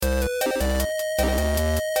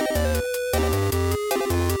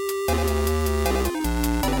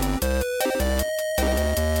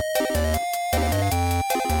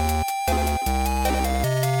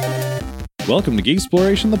welcome to Geek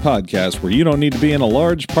Exploration, the podcast where you don't need to be in a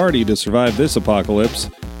large party to survive this apocalypse.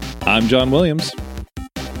 I'm John Williams.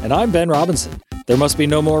 And I'm Ben Robinson. There must be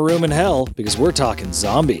no more room in hell because we're talking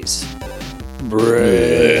zombies.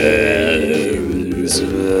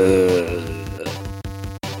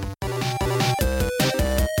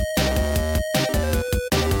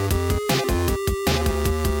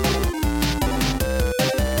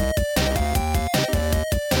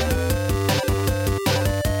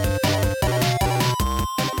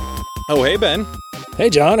 Oh, hey, Ben. Hey,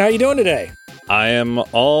 John. How you doing today? I am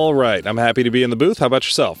all right. I'm happy to be in the booth. How about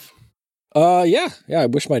yourself? Yeah. I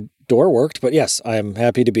wish my door worked, but yes, I am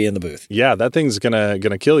happy to be in the booth. Yeah, that thing's gonna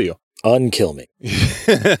kill you. Unkill me.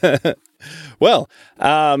 Well,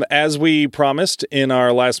 as we promised in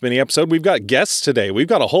our last mini episode, we've got guests today. We've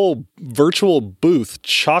got a whole virtual booth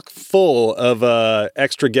chock full of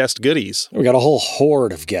extra guest goodies. We got a whole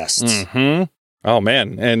horde of guests. Mm-hmm. Oh,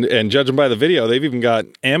 man. And judging by the video, they've even got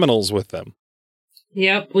aminals with them.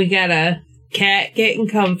 Yep, we got a cat getting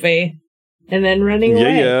comfy and then running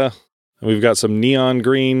away. Yeah. We've got some neon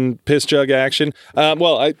green piss jug action.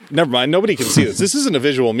 Never mind. Nobody can see this. This isn't a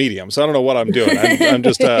visual medium, so I don't know what I'm doing. I'm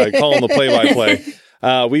just calling the play-by-play.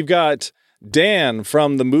 We've got Dan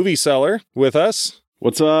from the Movie Cellar with us.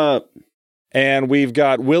 What's up? And we've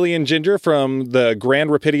got Willie and Ginger from the Grand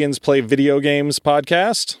Rapidians Play Video Games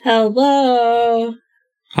podcast. Hello.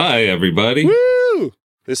 Hi, everybody. Woo!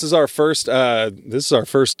 This is our first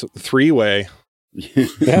three-way.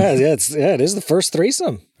 It is the first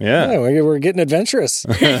threesome. Yeah, we're getting adventurous.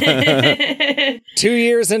 2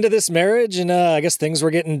 years into this marriage, and I guess things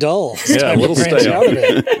were getting dull. A little stale. Out of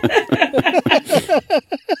it.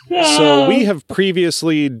 So we have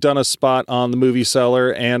previously done a spot on the Movie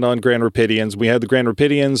Cellar and on Grand Rapidians. We had the Grand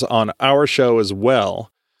Rapidians on our show as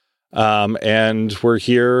well, and we're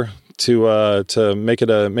here to make it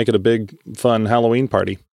a big fun Halloween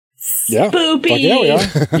party. Yeah, Spoopy. Yeah, we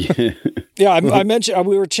are. Yeah, I mentioned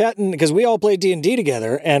we were chatting because we all played D&D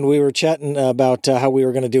together, and we were chatting about how we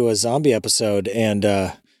were going to do a zombie episode, and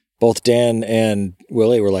both Dan and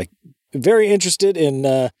Willie were like very interested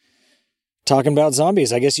in talking about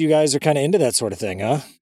zombies. I guess you guys are kind of into that sort of thing, huh?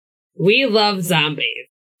 We love zombies.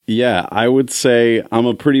 Yeah, I would say I'm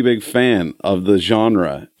a pretty big fan of the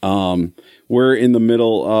genre. We're in the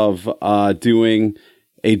middle of doing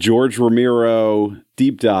a George Romero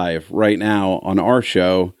deep dive right now on our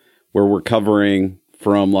show, where we're covering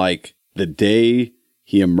from like the day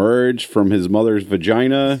he emerged from his mother's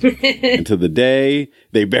vagina into the day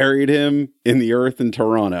they buried him in the earth in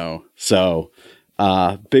Toronto. So,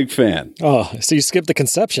 big fan. Oh, so you skipped the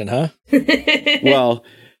conception, huh? Well,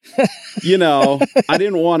 I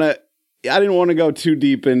didn't want to go too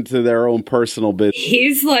deep into their own personal business.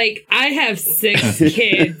 He's like, I have 6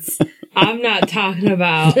 kids. I'm not talking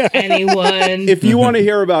about anyone. If you want to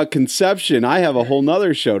hear about conception, I have a whole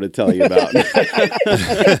nother show to tell you about.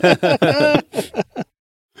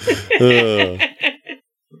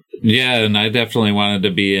 Yeah, and I definitely wanted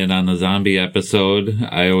to be in on the zombie episode.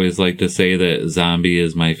 I always like to say that zombie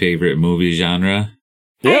is my favorite movie genre.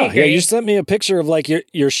 Yeah. You sent me a picture of like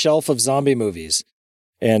your shelf of zombie movies,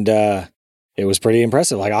 and it was pretty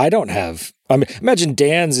impressive. Like imagine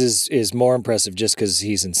Dan's is more impressive just because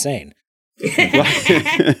he's insane.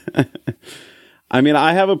 I mean,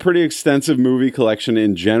 I have a pretty extensive movie collection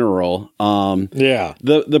in general. Yeah.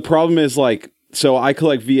 The problem is so I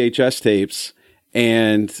collect VHS tapes,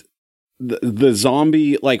 and the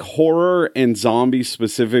zombie, like horror and zombie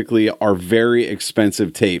specifically, are very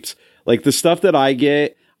expensive tapes. Like the stuff that I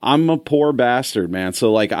get, I'm a poor bastard, man.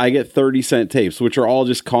 So like I get 30-cent tapes, which are all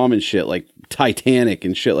just common shit like Titanic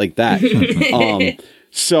and shit like that.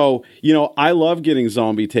 So, I love getting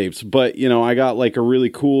zombie tapes, but, I got like a really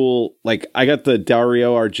cool, I got the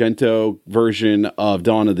Dario Argento version of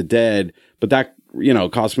Dawn of the Dead, but that,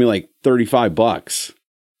 cost me like $35.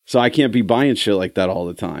 So I can't be buying shit like that all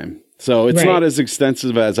the time. So it's not as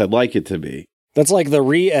extensive as I'd like it to be. That's like the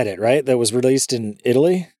re-edit, right? That was released in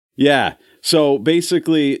Italy? Yeah. So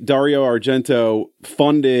basically, Dario Argento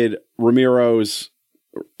funded Romero's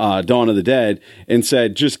Dawn of the Dead and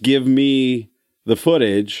said, just give me the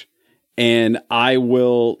footage and I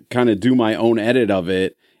will kind of do my own edit of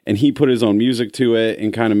it. And he put his own music to it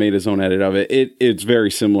and kind of made his own edit of it. It's very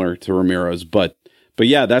similar to Romero's, but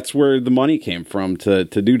yeah, that's where the money came from to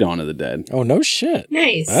do Dawn of the Dead. Oh, no shit.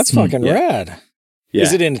 Nice. That's fucking rad. Yeah.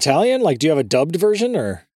 Is it in Italian? Like, do you have a dubbed version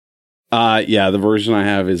or? Yeah, the version I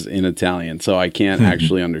have is in Italian, so I can't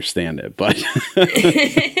actually understand it, but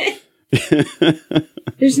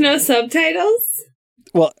there's no subtitles?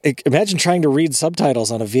 Well, imagine trying to read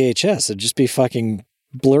subtitles on a VHS. It'd just be fucking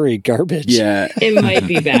blurry garbage. Yeah. It might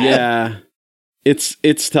be bad. Yeah.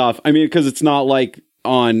 It's tough. I mean, because it's not like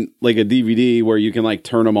on like a DVD where you can like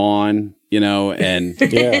turn them on, and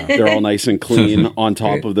they're all nice and clean on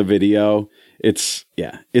top of the video. It's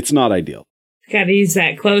not ideal. Got to use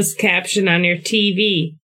that closed caption on your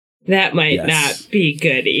TV. That might not be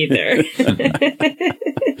good either.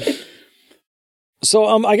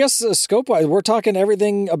 So, I guess scope-wise, we're talking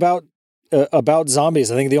everything about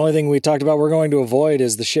zombies. I think the only thing we talked about we're going to avoid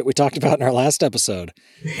is the shit we talked about in our last episode.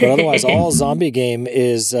 But otherwise, all zombie game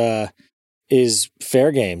is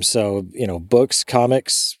fair game. So, books,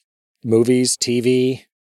 comics, movies, TV,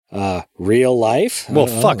 real life. Well,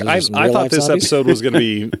 fuck. I thought this episode was going to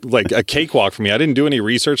be like a cakewalk for me. I didn't do any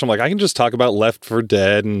research. I'm like, I can just talk about Left 4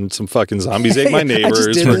 Dead and some fucking zombies ate my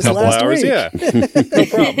neighbors for a couple hours. Week. Yeah, no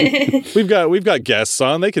problem. We've got guests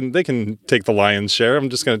on. They can take the lion's share. I'm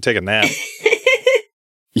just going to take a nap.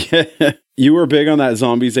 Yeah, you were big on that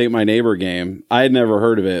Zombies Ate My Neighbor game. I had never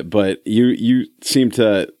heard of it, but you seem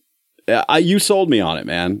to. You sold me on it,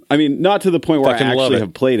 man. I mean, not to the point where I actually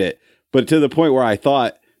have played it, but to the point where I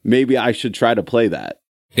thought maybe I should try to play that.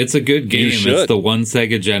 It's a good game. It's the one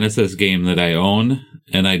Sega Genesis game that I own,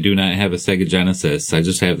 and I do not have a Sega Genesis. I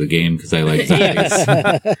just have the game because I like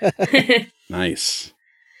zombies. Nice.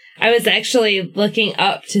 I was actually looking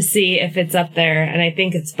up to see if it's up there, and I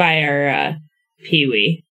think it's by our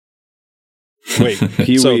Pee-wee. Wait,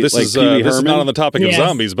 Pee-wee, so this like is not on the topic of Yes.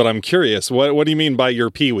 zombies, but I'm curious. What do you mean by your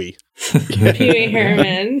Pee-wee? Pee-wee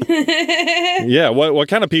Herman. Yeah, what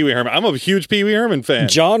kind of Pee-wee Herman? I'm a huge Pee-wee Herman fan.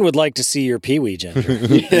 John would like to see your Pee-wee, Ginger.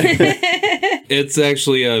 It's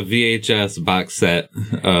actually a VHS box set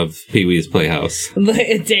of Pee-wee's Playhouse.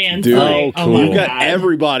 Dan's Dude, like, cool. oh my You've got God.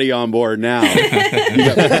 everybody on board now.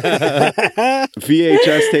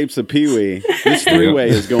 VHS tapes of Pee-wee. This three-way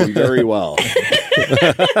is going very well.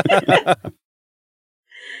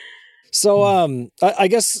 So, I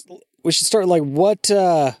guess we should start like what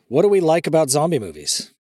do we like about zombie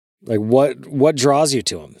movies? Like what draws you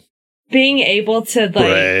to them? Being able to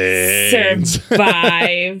Brains.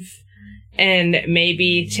 survive and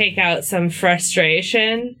maybe take out some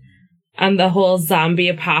frustration on the whole zombie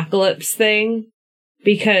apocalypse thing,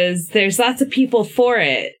 because there's lots of people for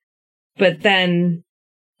it, but then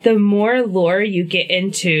the more lore you get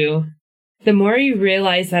into, the more you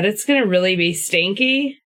realize that it's going to really be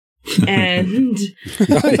stinky. And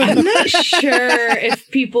I'm not sure if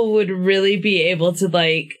people would really be able to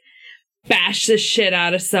bash the shit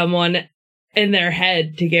out of someone in their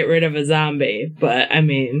head to get rid of a zombie. But I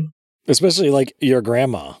mean, Especially like your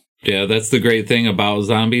grandma. Yeah, that's the great thing about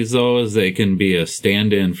zombies, though, is they can be a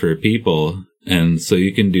stand-in for people. And so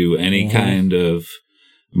you can do any kind of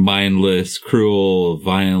mindless, cruel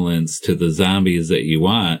violence to the zombies that you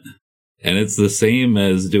want. And it's the same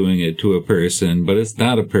as doing it to a person, but it's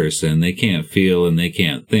not a person. They can't feel and they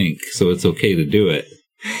can't think, so it's okay to do it.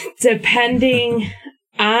 depending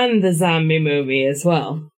on the zombie movie as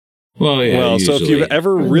well. Well, yeah. Well, so if you've usually.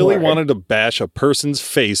 ever really wanted to bash a person's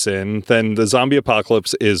face in, then the zombie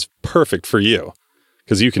apocalypse is perfect for you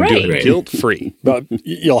because you can do Right. it guilt-free. But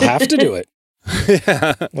you'll have to do it.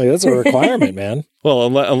 Yeah. Like, that's a requirement, man.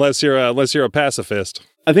 Well, unless you're a pacifist.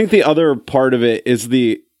 I think the other part of it is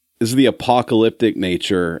the apocalyptic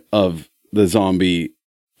nature of the zombie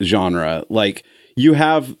genre. Like, you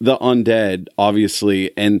have the undead,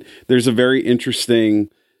 obviously, and there's a very interesting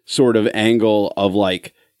sort of angle of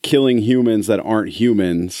killing humans that aren't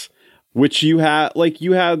humans, which you had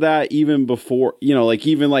that even before,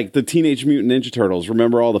 even the Teenage Mutant Ninja Turtles.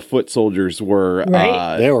 Remember, all the foot soldiers were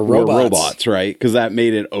Right. They were robots. right? Because that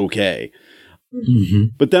made it okay. Mm-hmm.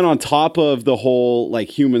 But then on top of the whole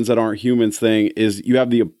humans that aren't humans thing is you have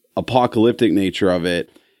the apocalyptic nature of it.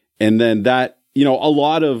 And then that, a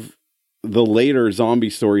lot of the later zombie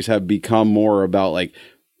stories have become more about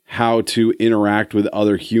how to interact with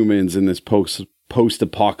other humans in this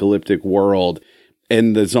post-apocalyptic world.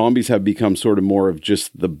 And the zombies have become sort of more of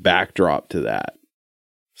just the backdrop to that.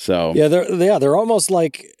 So Yeah, they're almost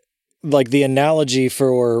like the analogy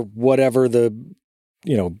for whatever the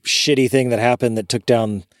shitty thing that happened that took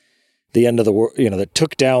down the end of the world, that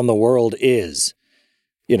took down the world is,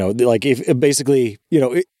 if basically,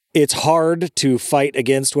 it's hard to fight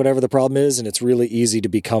against whatever the problem is, and it's really easy to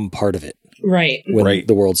become part of it Right. when Right.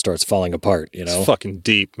 the world starts falling apart, It's fucking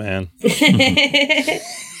deep, man.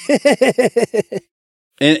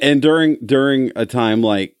 And during a time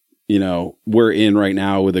we're in right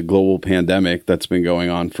now with a global pandemic that's been going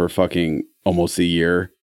on for fucking almost a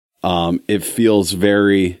year, it feels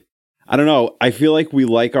very, I don't know. I feel like we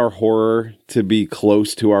like our horror to be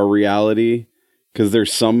close to our reality because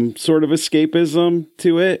there's some sort of escapism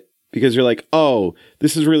to it because you're like, oh,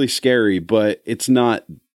 this is really scary, but it's not,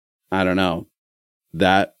 I don't know.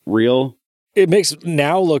 that real. It makes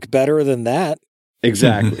now look better than that.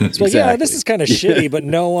 Exactly. It's like, yeah, this is kind of shitty, but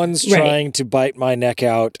no one's Right. trying to bite my neck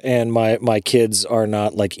out, and my kids are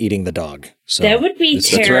not like eating the dog. So That would be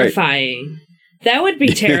That's right. terrifying. That would be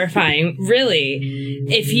terrifying, really.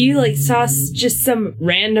 If you like saw just some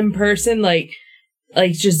random person like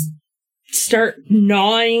just start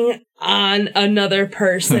gnawing on another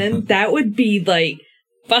person, that would be like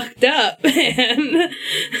fucked up, man.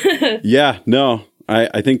 Yeah, no,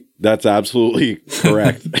 I think that's absolutely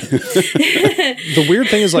correct. The weird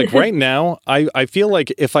thing is, like, right now, I feel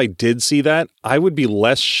like if I did see that, I would be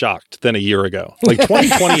less shocked than a year ago. Like,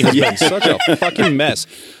 2020 has been such a fucking mess.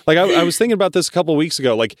 Like, I was thinking about this a couple of weeks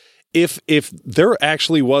ago. Like, if there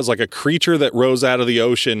actually was like a creature that rose out of the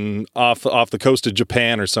ocean off the coast of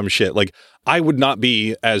Japan or some shit, like, I would not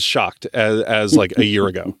be as shocked as like a year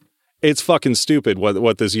ago. It's fucking stupid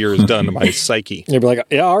what this year has done to my psyche. you'd be like,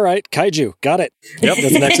 yeah, all right, kaiju, got it. Yep,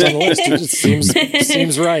 that's next on the list. It just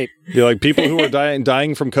seems right. You're like, people who are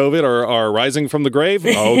dying from COVID are rising from the grave.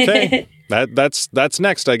 Okay, that's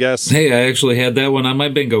next, I guess. Hey, I actually had that one on my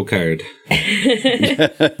bingo card.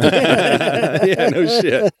 Yeah, no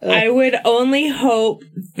shit. I would only hope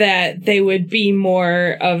that they would be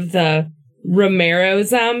more of the Romero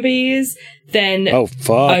zombies than Oh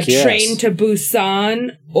fuck, yes. Train to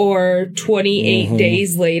Busan or 28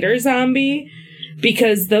 Days Later zombie,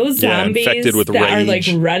 because those Yeah, zombies infected with that are like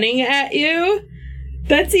rage. running at you,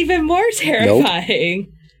 that's even more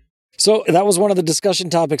terrifying. So that was one of the discussion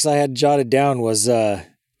topics I had jotted down was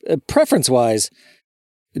preference-wise,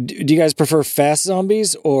 do you guys prefer fast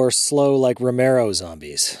zombies or slow like Romero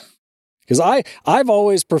zombies? Because I've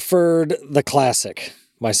always preferred the classic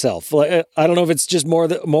myself. Like, I don't know if it's just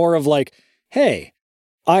more of like, hey,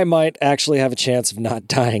 I might actually have a chance of not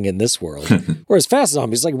dying in this world. Whereas fast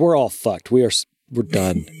zombies, like, we're all fucked. We're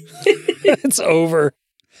done. It's over.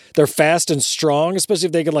 They're fast and strong, especially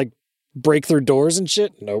if they can like break through doors and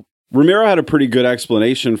shit. Nope. Romero had a pretty good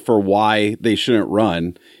explanation for why they shouldn't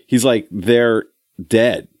run. He's like, they're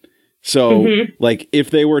dead. So, like, if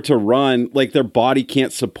they were to run, like, their body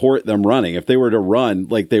can't support them running. If they were to run,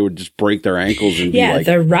 like, they would just break their ankles and be like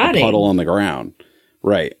they're a rotting. puddle on the ground.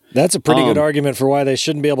 Right. That's a pretty good argument for why they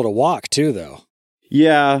shouldn't be able to walk too, though.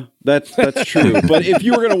 Yeah, that's true. But if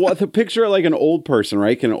you were going to picture like an old person,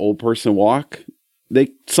 right? Can an old person walk?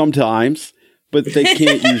 They sometimes, but they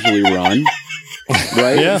can't usually run.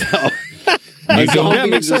 Right? Yeah. So, You a don't- zombie Yeah, it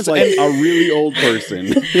makes is just sense. like a really old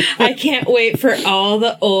person. I can't wait for all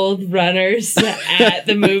the old runners at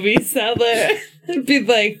the movie cellar. It'd be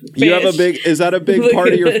like, You have a bitch, is that a big look part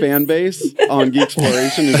at of your this. fan base on Geek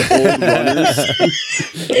Exploration is old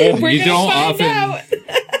runners? We're You gonna don't find often-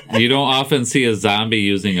 out. You don't often see a zombie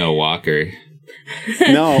using a walker.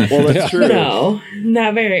 No, well, that's true. No,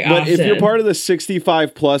 not very But often. if you're part of the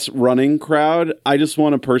 65 plus running crowd, I just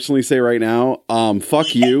want to personally say right now,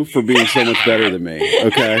 fuck you for being so much better than me.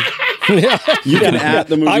 Okay. You can at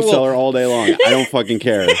the I movie will- cellar all day long. I don't fucking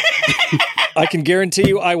care. I can guarantee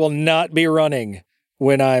you I will not be running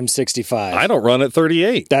when I'm 65. I don't run at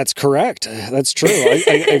 38. That's correct. That's true.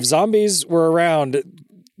 If zombies were around,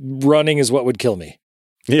 running is what would kill me.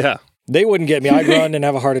 Yeah. They wouldn't get me. I'd run and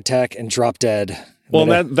have a heart attack and drop dead. Well,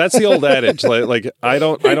 But, that's the old adage. Like I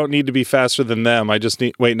don't need to be faster than them. I just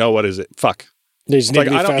need. Wait, no. What is it? Fuck. they just It's need like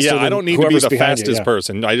to be I don't. faster Yeah, I than don't need to be whoever's the behind you, fastest yeah.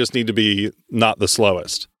 person. I just need to be not the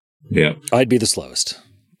slowest. Yeah. I'd be the slowest.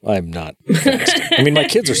 I'm not fast. I mean, my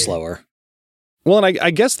kids are slower. Well, and I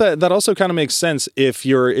guess that also kind of makes sense if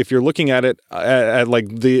you're looking at it at like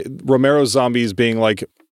the Romero zombies being like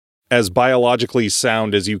as biologically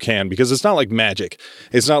sound as you can, because it's not like magic.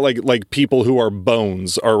 It's not like people who are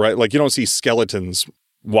bones are right. Like you don't see skeletons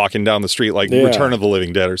walking down the street like Yeah. Return of the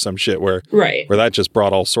Living Dead or some shit where right. that just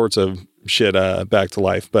brought all sorts of shit back to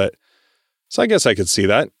life. But so I guess I could see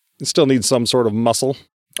that. It still needs some sort of muscle.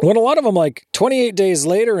 When a lot of them, like 28 days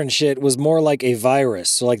later and shit, was more like a virus.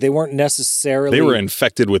 So like they weren't necessarily. They were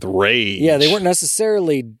infected with rage. Yeah, they weren't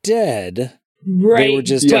necessarily dead. Right. They were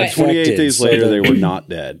just Yeah, infected, 28 days so later, the- they were not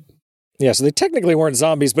dead. Yeah, so they technically weren't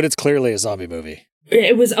zombies, but it's clearly a zombie movie.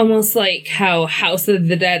 It was almost like how House of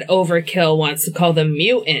the Dead Overkill wants to call them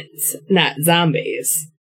mutants, not zombies.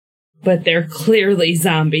 But they're clearly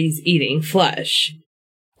zombies eating flesh.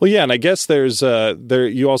 Well, yeah, and I guess there's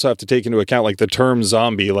you also have to take into account like the term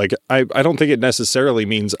zombie. Like I don't think it necessarily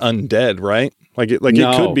means undead, right? It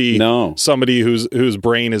could be somebody whose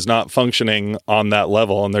brain is not functioning on that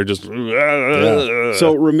level, and they're just.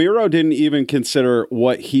 So Ramiro didn't even consider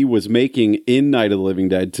what he was making in Night of the Living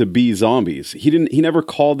Dead to be zombies. He never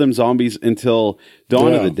called them zombies until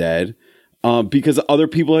Dawn of the Dead. because other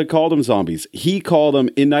people had called them zombies. He called them,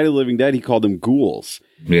 in Night of the Living Dead, he called them ghouls.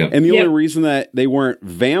 Yeah. And the only reason that they weren't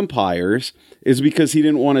vampires is because he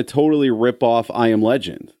didn't want to totally rip off I Am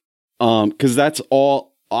Legend. Because that's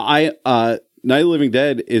all Night of the Living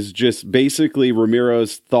Dead is just basically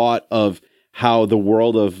Romero's thought of how the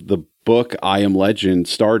world of the book I Am Legend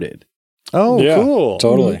started. Oh, Yeah, cool.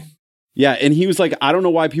 Totally. Yeah, and he was like, I don't know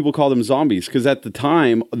why people call them zombies, because at the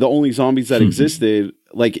time, the only zombies that existed,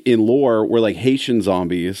 like in lore, were like Haitian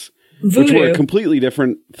zombies, which were a completely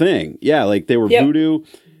different thing. Yeah, like they were voodoo,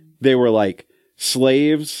 they were like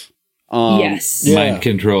slaves. Yes. Mind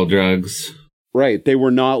control drugs. Right. They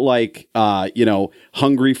were not like,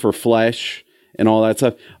 hungry for flesh and all that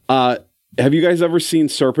stuff. Have you guys ever seen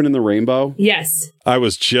Serpent in the Rainbow? Yes. I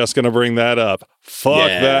was just going to bring that up. Fuck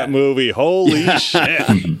that movie. Holy shit.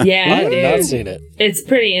 Yeah, I have dude. not seen it. It's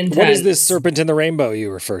pretty intense. What is this serpent in the rainbow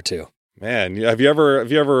you refer to? Man, have you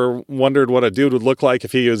ever wondered what a dude would look like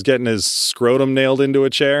if he was getting his scrotum nailed into a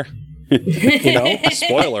chair? You know?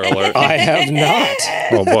 Spoiler alert. I have not.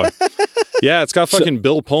 Oh boy. Yeah, it's got fucking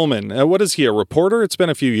Bill Pullman. What is he, a reporter? It's been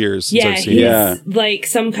a few years since Yeah, I've seen he's it. like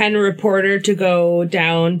some kind of reporter to go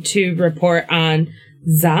down to report on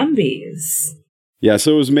zombies. Yeah,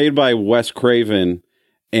 so it was made by Wes Craven,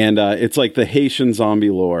 and it's like the Haitian zombie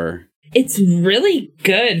lore. It's really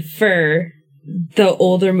good for the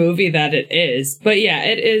older movie that it is. But yeah,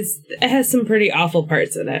 it has some pretty awful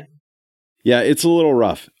parts in it. Yeah, it's a little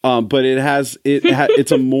rough, but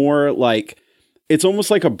it's a more like, it's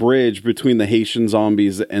almost like a bridge between the Haitian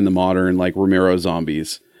zombies and the modern like Romero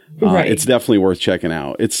zombies. Right. It's definitely worth checking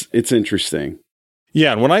out. It's interesting.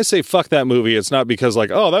 Yeah, and when I say fuck that movie, it's not because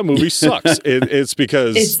like, oh, that movie sucks. It's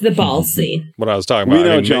because It's the ball scene. what I was talking about. We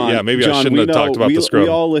know, I mean, John. maybe John, I shouldn't have talked about the scrotum. We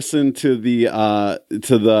all listened to the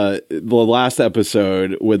last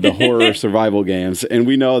episode with the horror survival games, and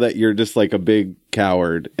we know that you're just like a big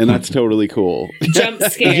coward, and that's totally cool. Jump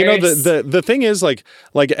scares. You know, the thing is like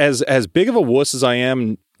as big of a wuss as I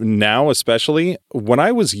am now, especially when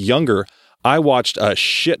I was younger, I watched a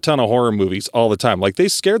shit ton of horror movies all the time. Like they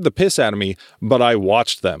scared the piss out of me, but I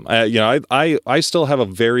watched them. I still have a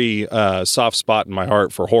very soft spot in my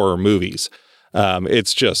heart for horror movies.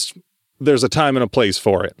 It's just there's a time and a place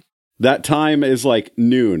for it. That time is like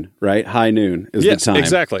noon, right? High noon is the time.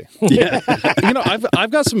 Exactly. Yeah. I've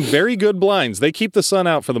got some very good blinds. They keep the sun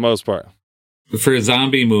out for the most part. For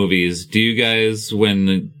zombie movies, do you guys,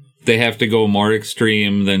 when they have to go more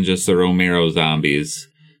extreme than just the Romero zombies,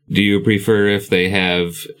 do you prefer if they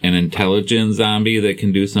have an intelligent zombie that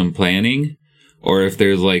can do some planning, or if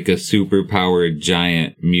there's like a super-powered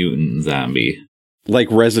giant mutant zombie? Like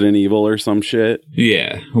Resident Evil or some shit?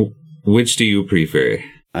 Yeah. Which do you prefer?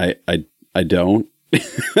 I don't.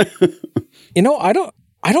 You know, I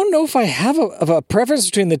don't know if I have a preference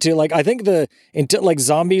between the two. Like, I think like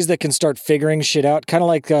zombies that can start figuring shit out, kind of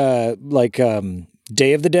like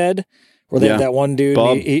Day of the Dead, where they have that one dude,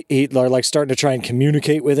 and they're like starting to try and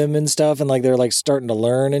communicate with him and stuff, and like they're like starting to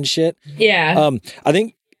learn and shit. Yeah. I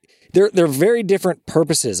think they're very different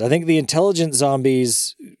purposes. I think the intelligent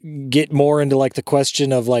zombies get more into like the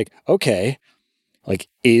question of like, okay, like,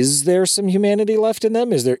 is there some humanity left in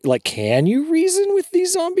them? Is there like, can you reason with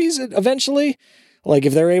these zombies eventually? Like,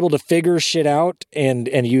 if they're able to figure shit out and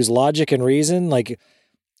use logic and reason, like,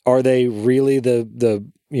 are they really the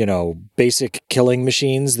basic killing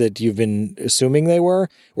machines that you've been assuming they were?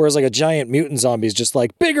 Whereas like a giant mutant zombie is just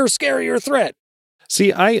like bigger, scarier threat.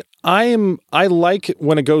 See, I like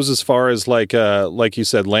when it goes as far as like you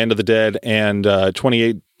said, Land of the Dead and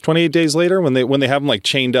 28 Days Later, when they have them like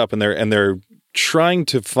chained up and they're trying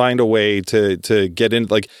to find a way to get in.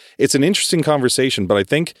 Like, it's an interesting conversation, but I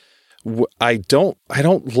think I don't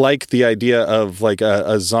like the idea of like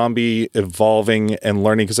a zombie evolving and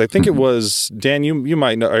learning, because I think it was Dan. You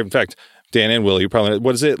might know. In fact, Dan and Will, you probably know.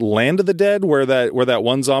 What is it? Land of the Dead, where that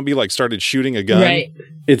one zombie like started shooting a gun. Right.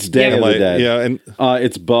 It's Day of the Dead. Yeah, and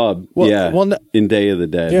it's Bub. In Day of the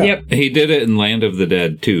Dead. Yeah. Yep. He did it in Land of the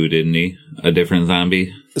Dead too, didn't he? A different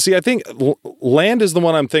zombie. See, I think Land is the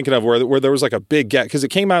one I'm thinking of where there was like a big gap, because it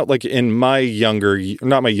came out like in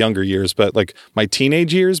not my younger years, but like my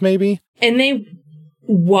teenage years maybe. And they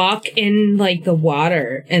walk in like the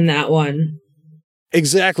water in that one.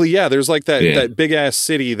 Exactly. Yeah. There's like that big ass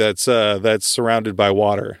city that's surrounded by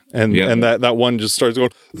water, and that one just starts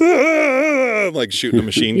going like shooting a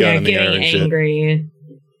machine gun in the air and shit. Angry.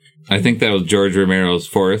 I think that was George Romero's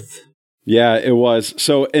fourth. Yeah, it was.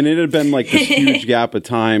 So, and it had been like this huge gap of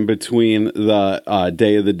time between the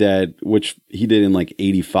Day of the Dead, which he did in like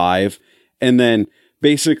 85. And then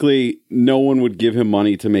basically no one would give him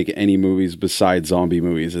money to make any movies besides zombie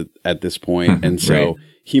movies at this point. And so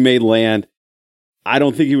he made Land. I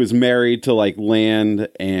don't think he was married to like Land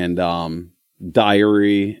and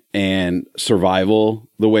Diary and Survival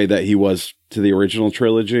the way that he was to the original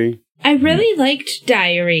trilogy. I really liked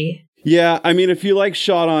Diary. Yeah, I mean, if you like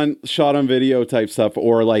shot on video type stuff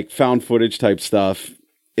or like found footage type stuff,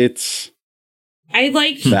 I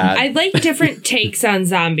like different takes on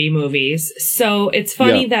zombie movies. So it's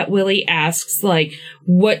funny that Willie asks, like,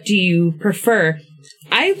 what do you prefer?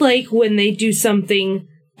 I like when they do something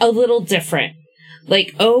a little different.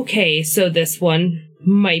 Like, okay, so this one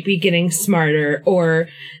might be getting smarter, or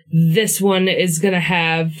this one is going to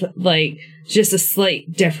have, like, just a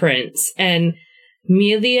slight difference. And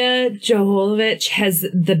Milla Jovovich has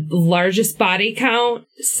the largest body count,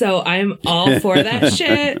 so I'm all for that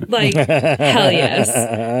shit. Like, hell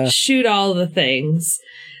yes. Shoot all the things.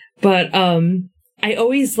 But I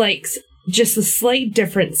always like just the slight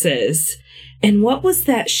differences. And what was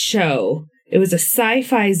that show? It was a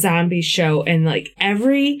sci-fi zombie show, and like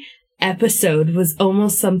every episode was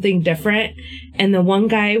almost something different. And the one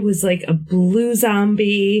guy was like a blue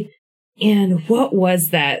zombie. And what was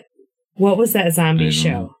that? What was that zombie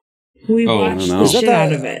show? We watched the shit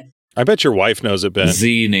out of it. I bet your wife knows it, Ben.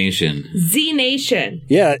 Z Nation. Z Nation.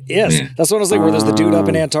 Yeah, yes. Yeah. That's what I was like, where there's the dude up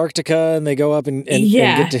in Antarctica and they go up and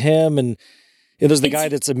get to him. And there's the guy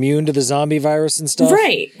that's immune to the zombie virus and stuff.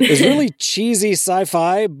 Right. It's really cheesy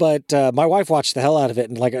sci-fi, but my wife watched the hell out of it.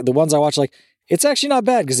 And like the ones I watch, like, it's actually not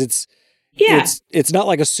bad because it's not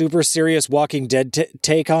like a super serious Walking Dead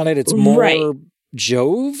take on it. It's more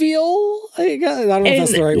jovial. I don't know if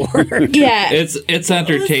that's the right word. Yeah, it's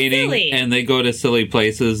entertaining, and they go to silly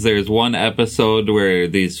places. There's one episode where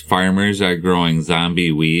these farmers are growing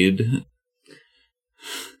zombie weed.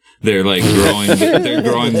 They're like growing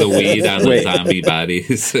the weed on the zombie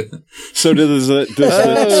bodies. So does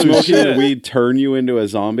the smoking the weed turn you into a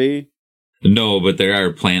zombie? No, but there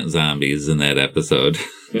are plant zombies in that episode.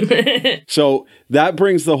 So that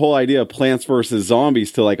brings the whole idea of Plants versus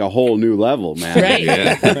Zombies to like a whole new level, man. Right.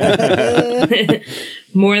 Yeah.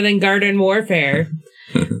 More than garden warfare.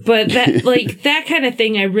 But that kind of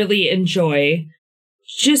thing I really enjoy.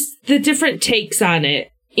 Just the different takes on it.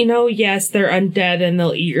 You know, yes, they're undead and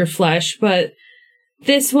they'll eat your flesh, but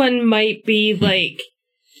this one might be like,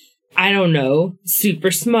 I don't know,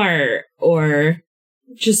 super smart or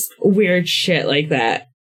just weird shit like that.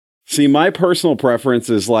 See, my personal preference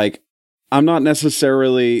is like, I'm not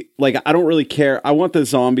necessarily like, I don't really care. I want the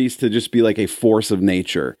zombies to just be like a force of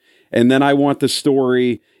nature. And then I want the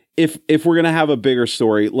story, if we're going to have a bigger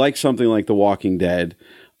story, like something like The Walking Dead,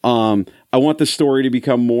 I want the story to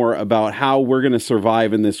become more about how we're going to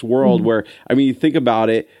survive in this world where, I mean, you think about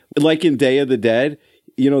it, like in Day of the Dead,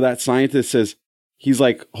 you know, that scientist says, he's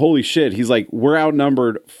like, holy shit. He's like, we're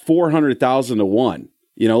outnumbered 400,000 to 1.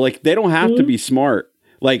 You know, like they don't have to be smart,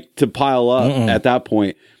 like to pile up at that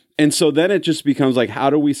point. And so then it just becomes like, how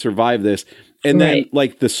do we survive this? And then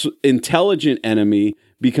like the intelligent enemy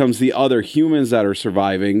becomes the other humans that are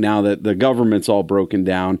surviving now that the government's all broken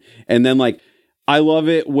down. And then like, I love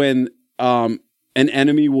it when an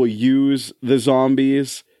enemy will use the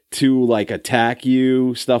zombies to like attack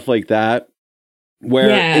you, stuff like that,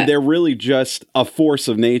 where they're really just a force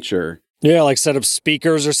of nature. Yeah, like set up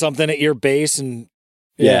speakers or something at your base and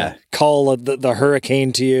call the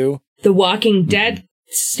hurricane to you. The Walking Dead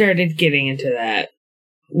started getting into that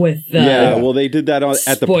with the well, they did that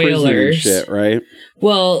at the prison and shit, right?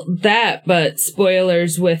 Well, but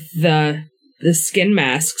spoilers with the skin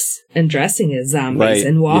masks and dressing as zombies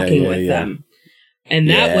and walking with them. And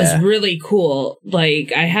that was really cool.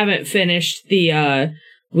 Like, I haven't finished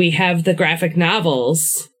we have the graphic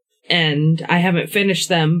novels, and I haven't finished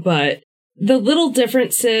them, but the little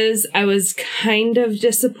differences, I was kind of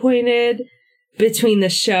disappointed between the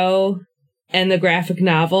show and the graphic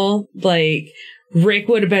novel. Like, Rick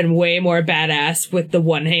would have been way more badass with the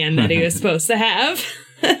one hand that he was supposed to have.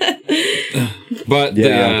 But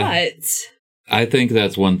I think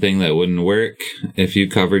that's one thing that wouldn't work if you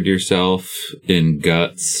covered yourself in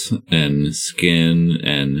guts and skin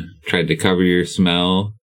and tried to cover your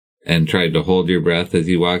smell and tried to hold your breath as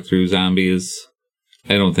you walk through zombies.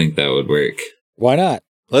 I don't think that would work. Why not?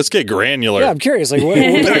 Let's get granular. Yeah, I'm curious. Like,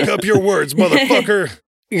 back up your words, motherfucker.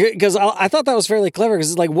 Because I thought that was fairly clever.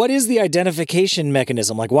 Because it's like, what is the identification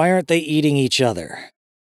mechanism? Like, why aren't they eating each other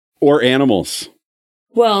or animals?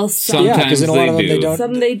 Well, sometimes in a lot of them do. they don't.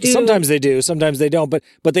 Some they do. Sometimes they do. Sometimes they don't.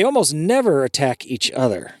 But they almost never attack each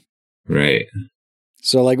other. Right.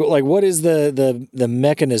 So like what is the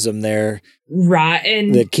mechanism there?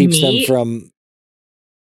 Rotten that keeps meat? them from.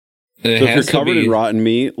 So if you're covered in rotten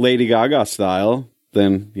meat, Lady Gaga style,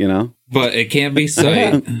 then, you know. But it can't be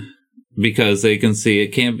sight. because they can see. It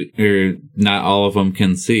can't be, or not all of them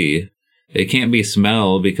can see. It can't be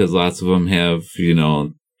smell because lots of them have,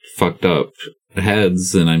 fucked up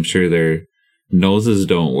heads, and I'm sure their noses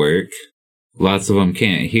don't work. Lots of them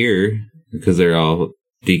can't hear because they're all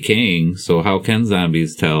decaying. So how can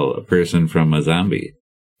zombies tell a person from a zombie?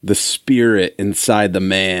 The spirit inside the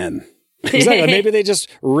man. Exactly. Maybe they just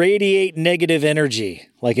radiate negative energy,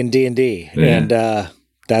 like in D&D, and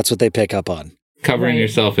that's what they pick up on. Covering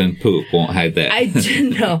yourself in poop won't hide that. I do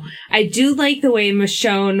know. I do like the way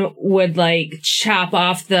Michonne would chop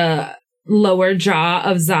off the lower jaw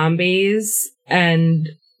of zombies and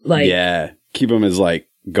keep them as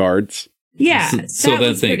guards. Yeah, so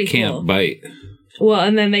that they can't bite. Well,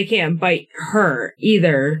 and then they can't bite her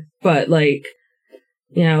either. But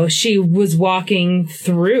she was walking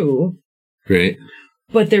through. Right.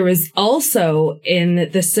 But there was also in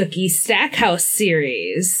the Sookie Stackhouse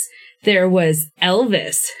series, there was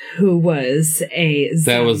Elvis, who was a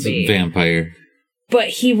zombie. That was a vampire. But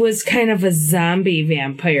he was kind of a zombie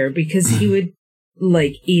vampire because he would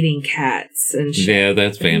eating cats and shit. Yeah,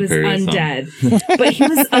 that's vampirism. He was undead. But he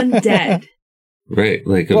was undead. Right,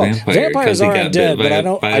 like a vampire. Vampires are undead, but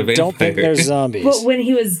I don't think they're zombies. But when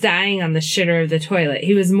he was dying on the shitter of the toilet,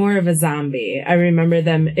 he was more of a zombie. I remember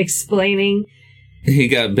them explaining. He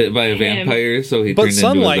got bit by a vampire, so he turned into a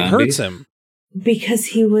zombie. But sunlight hurts him. Because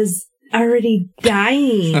he was already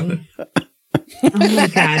dying. Oh my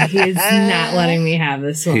god, he is not letting me have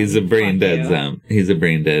this one. He's a brain dead zombie. He's a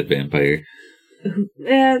brain dead vampire.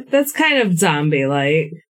 Yeah, that's kind of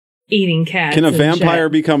zombie-like. Eating cats. Can a vampire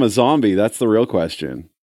become a zombie? That's the real question.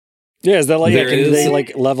 Yeah, is that can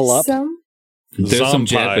they level up? There's some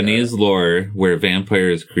Japanese lore where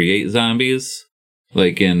vampires create zombies.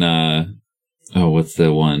 Like in what's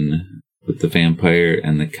the one with the vampire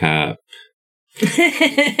and the cop?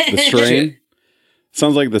 The Strain?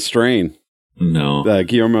 Sounds like The Strain. No. The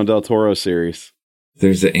Guillermo del Toro series.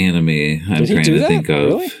 There's an anime I'm trying to think of.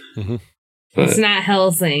 Really? Mm-hmm. But it's not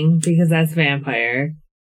Hellsing because that's vampire.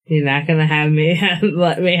 You're not gonna have me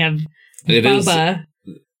let me have Bubba.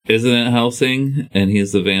 Isn't it Hellsing? And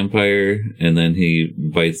he's the vampire, and then he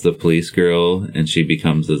bites the police girl, and she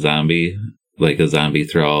becomes a zombie, like a zombie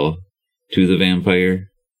thrall to the vampire.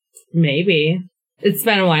 Maybe. It's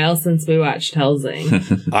been a while since we watched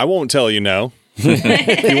Hellsing. I won't tell you no.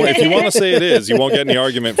 If you want to say it is, you won't get any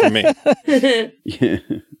argument from me. Yeah.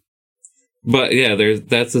 But yeah,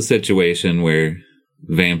 that's a situation where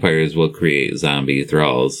vampires will create zombie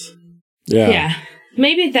thralls. Yeah.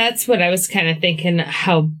 Maybe that's what I was kind of thinking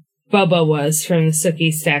how Bubba was from the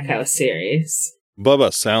Sookie Stackhouse series.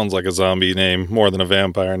 Bubba sounds like a zombie name more than a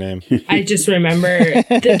vampire name. I just remember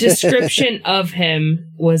the description of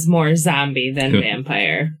him was more zombie than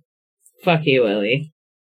vampire. Fuck you, Willie.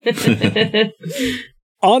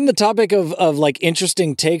 On the topic of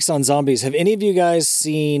interesting takes on zombies, have any of you guys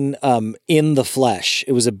seen In the Flesh?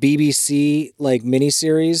 It was a BBC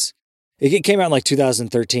miniseries. It came out in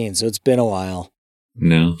 2013, so it's been a while.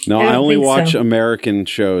 No, I only watch American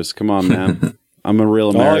shows. Come on, man. I'm a real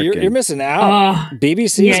American. Oh, you're missing out.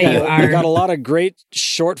 BBC's got a lot of great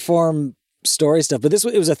short form story stuff. But it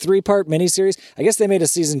was a 3-part miniseries. I guess they made a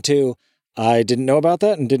season 2. I didn't know about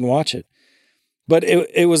that and didn't watch it. But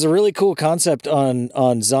it was a really cool concept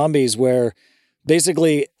on zombies where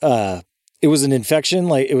basically it was an infection,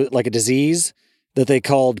 it was like a disease that they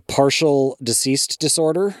called partial deceased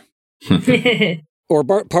disorder or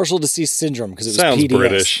partial deceased syndrome because it was Sounds PDS.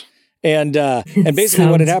 British. And basically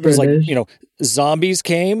what had happened was zombies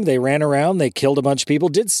came, they ran around, they killed a bunch of people,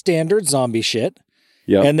 did standard zombie shit.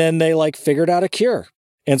 Yep. And then they figured out a cure.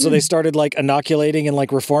 And so they started inoculating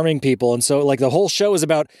and reforming people. And so the whole show is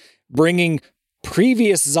about bringing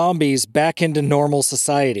previous zombies back into normal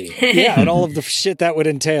society. Yeah, and all of the shit that would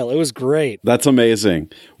entail. It was great. That's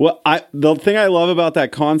amazing. Well, the thing I love about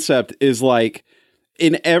that concept is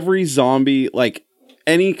in every zombie,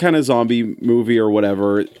 any kind of zombie movie or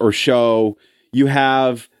whatever, or show, you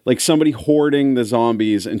have somebody hoarding the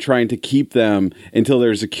zombies and trying to keep them until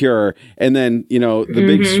there's a cure. And then, the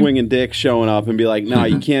big swinging dick showing up and be like, no,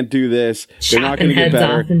 you can't do this. They're not going to get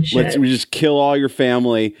better. We just kill all your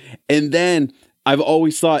family. And then I've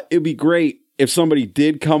always thought it'd be great if somebody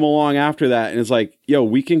did come along after that and is like, yo,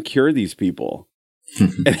 we can cure these people.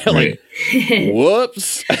 And they're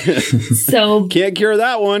whoops. So can't cure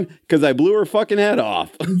that one because I blew her fucking head off.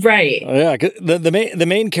 Right. Yeah. The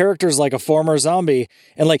main character is a former zombie,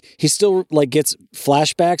 and he still gets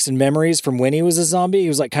flashbacks and memories from when he was a zombie. He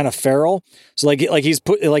was kind of feral. So he's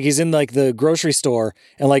in the grocery store,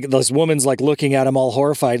 and this woman's looking at him all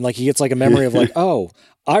horrified, and he gets a memory of oh,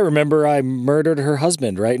 I remember I murdered her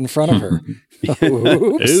husband right in front of her. Oops.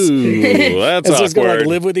 Ooh, that's And so he's gonna like awkward.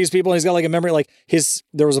 live with these people. And he's got like a memory, like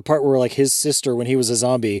there was a part where like his sister, when he was a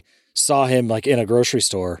zombie, saw him like in a grocery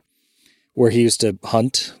store where he used to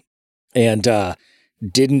hunt, and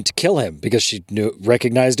didn't kill him because she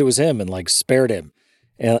recognized it was him and like spared him.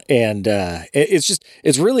 And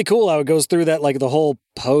it's really cool how it goes through that, like the whole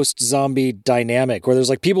post-zombie dynamic where there's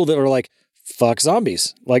like people that are like, fuck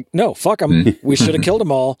zombies. Like, no, fuck them. We should have killed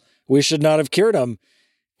them all. We should not have cured them.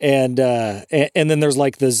 And then there's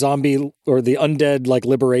like the zombie or the undead like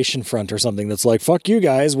liberation front or something that's like, fuck you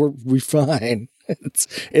guys, we fine.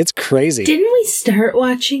 It's crazy. Didn't we start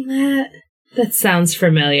watching that? That sounds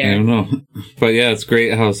familiar. I don't know. But yeah, it's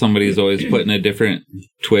great how somebody's always putting a different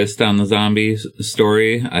twist on the zombie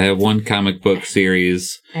story. I have one comic book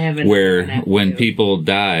series where when people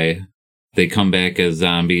die, they come back as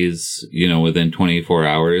zombies, within 24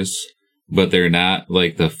 hours. But they're not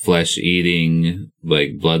like the flesh-eating,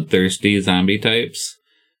 like bloodthirsty zombie types.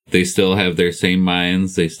 They still have their same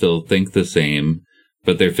minds. They still think the same.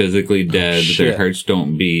 But they're physically dead. Their hearts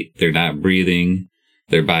don't beat. They're not breathing.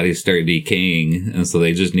 Their bodies start decaying, and so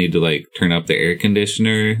they just need to like turn up the air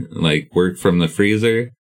conditioner, like work from the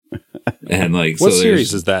freezer, and like. What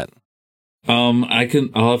series is that? I'll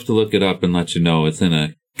have to look it up and let you know. It's in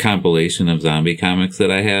a compilation of zombie comics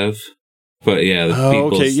that I have. But yeah,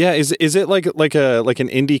 okay, yeah. Is it like an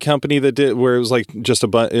indie company that did where it was like just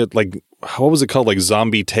like what was it called, like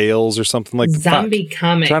Zombie Tales or something like Zombie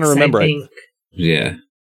Comics? I'm trying to remember. I think. Yeah.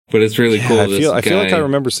 But it's really cool. I feel like I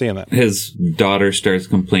remember seeing that. His daughter starts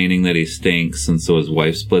complaining that he stinks, and so his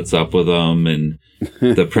wife splits up with him, and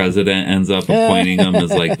the president ends up appointing him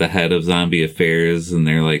as like the head of zombie affairs, and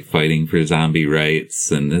they're like fighting for zombie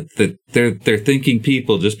rights, and they're thinking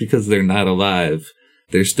people just because they're not alive,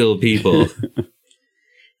 they're still people.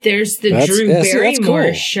 There's the Drew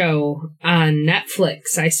Barrymore show on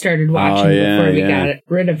Netflix. I started watching before we got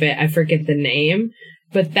rid of it. I forget the name.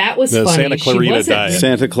 But that was funny. Santa Clarita Diet.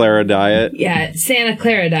 Santa Clara Diet. Yeah, Santa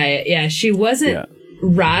Clara Diet. Yeah, she wasn't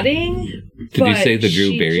rotting. Did you say the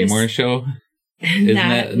Drew Barrymore show?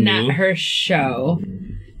 Not her show.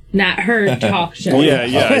 Not her talk show.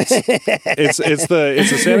 Yeah. It's the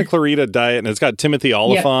Santa Clarita Diet, and it's got Timothy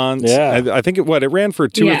Olyphant. Yep. Yeah, I think it ran for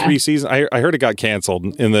 2 or 3 seasons. I heard it got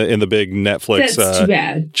canceled in the big Netflix That's too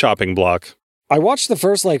bad. chopping block. I watched the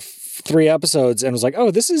first like 3 episodes and was like, oh,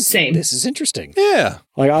 this is interesting. Yeah,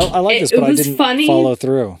 like I like this, but I didn't follow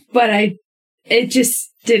through. But it just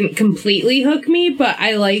didn't completely hook me. But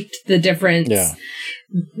I liked the difference. Yeah.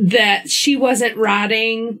 That she wasn't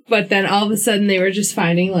rotting, but then all of a sudden they were just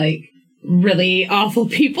finding like really awful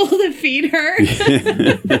people to feed her,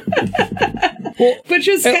 which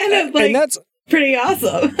was kind of like that's pretty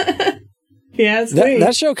awesome. Yeah,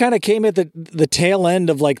 that show kind of came at the tail end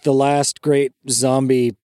of like the last great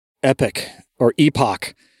zombie epic or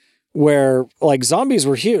epoch, where like zombies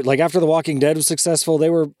were huge. Like after The Walking Dead was successful, they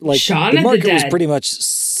were like Shaun the market of the was Dead. pretty much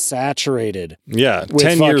saturated. Yeah,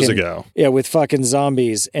 10 years ago. Yeah, with fucking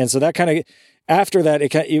zombies, and so that kind of after that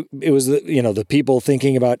it was the people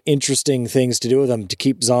thinking about interesting things to do with them to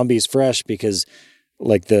keep zombies fresh because.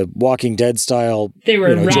 Like the Walking Dead style, they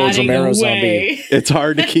were George Romero away. zombie. It's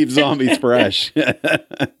hard to keep zombies fresh.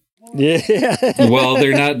 Yeah. Well,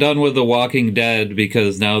 they're not done with The Walking Dead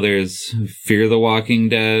because now there's Fear the Walking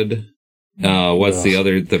Dead. What's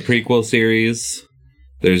the prequel series?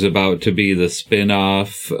 There's about to be the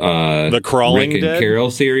spin-off, the Crawling Rick and Dead? Carol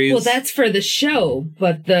series. Well, that's for the show,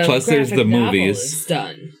 but the plus there's the novel movies is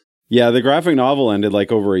done. Yeah, the graphic novel ended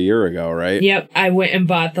like over a year ago, right? Yep, I went and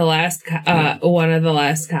bought the last one of the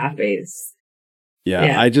last copies.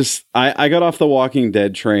 Yeah. I got off the Walking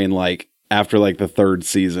Dead train like after like the 3rd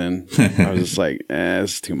season. I was just like,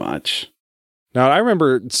 it's too much. Now I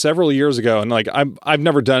remember several years ago, and like I've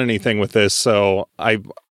never done anything with this, so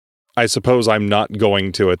I suppose I'm not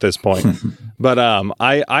going to at this point. But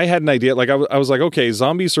I had an idea. Like I was like, okay,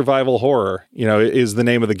 zombie survival horror, is the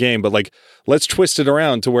name of the game. But like, let's twist it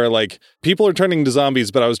around to where like people are turning into zombies.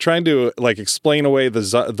 But I was trying to like explain away the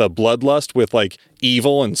bloodlust with like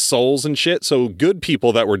evil and souls and shit. So good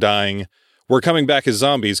people that were dying were coming back as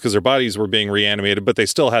zombies because their bodies were being reanimated, but they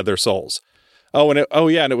still had their souls. And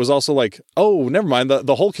it was also like, never mind.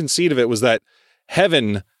 The whole conceit of it was that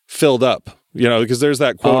heaven filled up. Because there's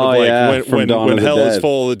that quote of like, when hell is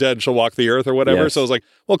full, the dead shall walk the earth or whatever. Yes. So I was like,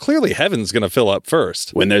 well, clearly heaven's going to fill up first.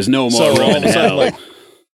 When there's no more room in hell. Like,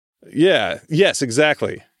 yes,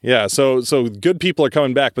 exactly. Yeah, so good people are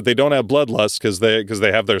coming back, but they don't have bloodlust because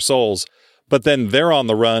they have their souls. But then they're on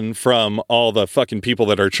the run from all the fucking people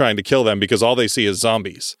that are trying to kill them because all they see is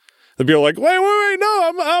zombies. The people are like, wait,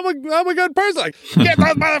 no, I'm a good person. Like, get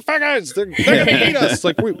those motherfuckers. They're gonna eat us.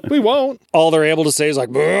 Like, we won't. All they're able to say is like,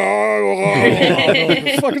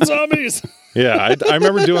 fucking zombies. Yeah, I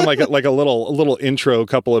remember doing like a little intro,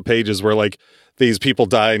 couple of pages where like these people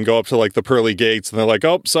die and go up to like the pearly gates and they're like,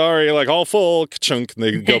 oh, sorry, like all full, chunk, and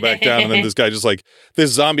they go back down, and then this guy just like,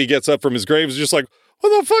 this zombie gets up from his grave, is just like,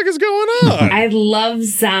 what the fuck is going on? I love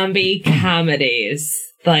zombie comedies,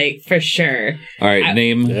 like, for sure. All right,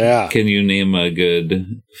 Yeah. Can you name a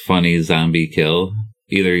good, funny zombie kill?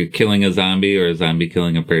 Either killing a zombie or a zombie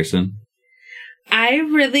killing a person? I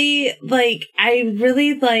really like, what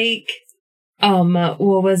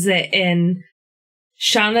was it in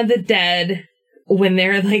Shaun of the Dead when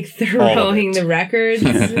they're like throwing the records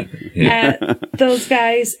at those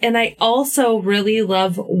guys. And I also really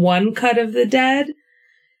love One Cut of the Dead.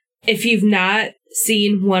 If you've not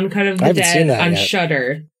seen One Cut of the Dead on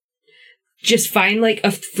Shudder, just find like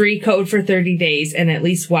a free code for 30 days and at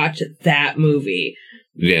least watch that movie.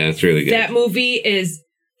 Yeah, it's really good. That movie is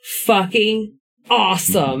fucking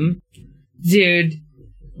awesome. Dude,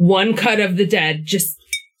 One Cut of the Dead. Just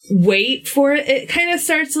wait for it. It kind of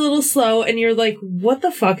starts a little slow and you're like, what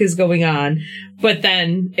the fuck is going on? But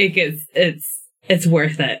then it's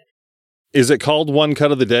worth it. Is it called One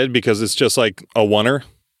Cut of the Dead because it's just like a oneer?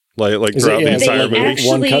 Like throughout the entire movie?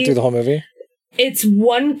 One cut through the whole movie? It's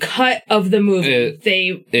one cut of the movie.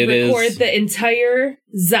 They record the entire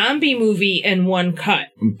zombie movie in one cut.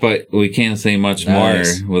 But we can't say much more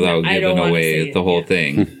without giving away the whole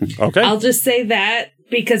thing. Okay. I'll just say that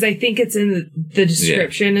because I think it's in the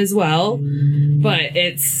description as well. But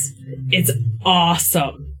it's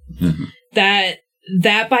awesome. Mm-hmm.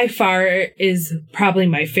 That by far is probably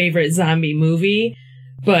my favorite zombie movie.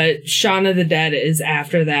 But Shaun of the Dead is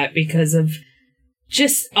after that because of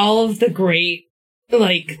just all of the great,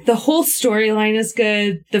 like, the whole storyline is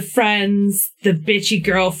good. The friends, the bitchy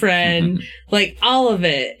girlfriend, like, all of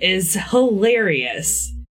it is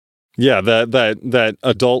hilarious. Yeah, that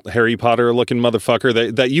adult Harry Potter looking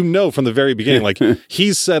motherfucker that you know from the very beginning, like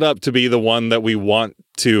he's set up to be the one that we want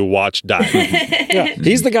to watch die. Yeah,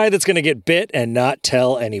 he's the guy that's going to get bit and not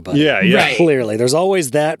tell anybody. Yeah. Right. Clearly, there's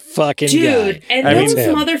always that fucking dude. guy. And those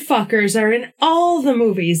motherfuckers are in all the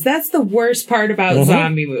movies. That's the worst part about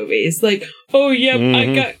zombie movies. Like, oh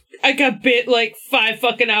yeah, I got bit like 5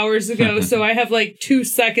 fucking hours ago, so I have like 2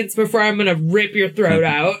 seconds before I'm gonna rip your throat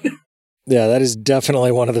out. Yeah, that is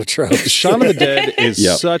definitely one of the tropes. Shaun of the Dead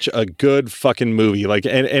is such a good fucking movie. Like,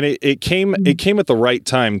 and it came at the right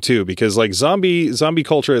time too, because like zombie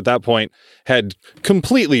culture at that point had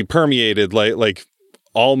completely permeated like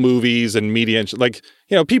all movies and media. Like,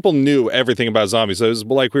 you know, people knew everything about zombies. So it was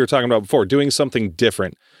like we were talking about before, doing something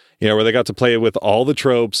different. You know, where they got to play with all the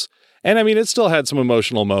tropes. And I mean, it still had some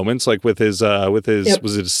emotional moments, like with his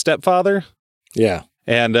was it his stepfather? Yeah.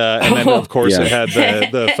 And then of course it had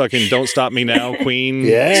the fucking "Don't Stop Me Now" Queen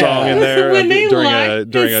song in there when they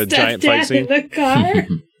during a giant fight scene in the car.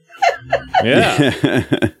 Yeah.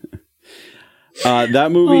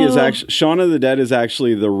 That movie is actually Shaun of the Dead is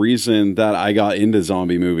actually the reason that I got into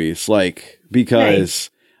zombie movies. Like, because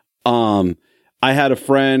I had a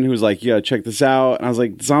friend who was like, you gotta check this out. And I was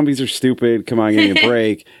like, zombies are stupid. Come on, give me a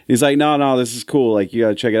break. He's like, no, this is cool. Like, you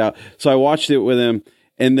gotta check it out. So I watched it with him.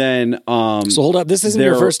 And then, so hold up. This isn't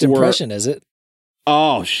your first impression, is it?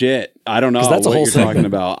 Oh shit! I don't know that's what a whole you're talking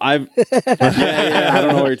about. I don't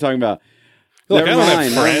know what you're talking about. Look, I don't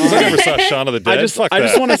have friends. I never saw Shaun of the Dead. I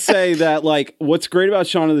just want to say that, like, what's great about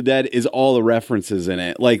Shaun of the Dead is all the references in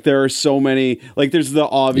it. Like, there are so many. Like, there's the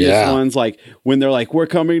obvious ones, like when they're like, "We're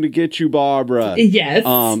coming to get you, Barbara." Yes.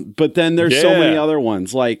 But then there's so many other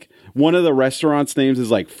ones. Like, one of the restaurants' names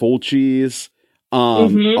is like Fulci's.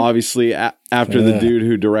 Obviously after the dude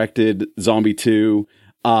who directed Zombie 2.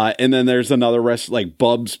 And then there's another like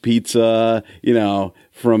Bub's Pizza, you know,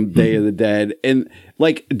 from Day of the Dead. And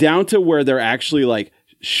like down to where they're actually like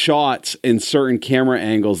shots in certain camera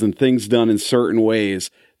angles and things done in certain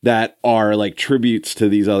ways that are like tributes to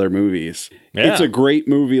these other movies. Yeah. It's a great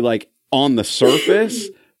movie, like on the surface,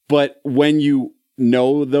 but when you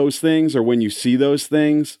know those things or when you see those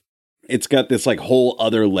things, it's got this like whole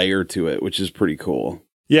other layer to it, which is pretty cool.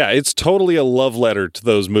 Yeah, it's totally a love letter to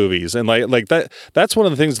those movies. And like that's one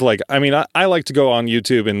of the things, like, I mean, I like to go on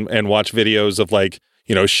YouTube and watch videos of like,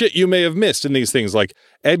 you know, shit you may have missed in these things. Like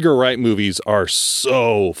Edgar Wright movies are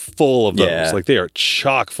so full of those. Yeah. Like they are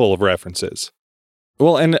chock full of references.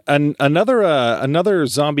 Well, and another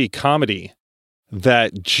zombie comedy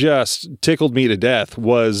that just tickled me to death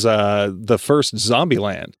was the first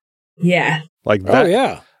Zombieland. Yeah. Like that. Oh,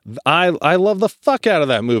 yeah. I love the fuck out of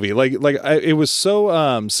that movie. It was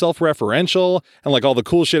so self-referential, and like all the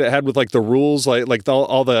cool shit it had with like the rules, like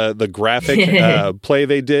all the graphic play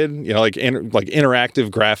they did, you know, like interactive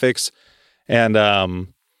graphics, and I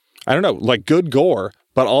don't know, like good gore,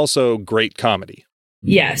 but also great comedy.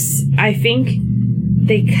 Yes, I think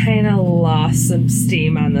they kind of lost some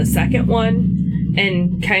steam on the second one,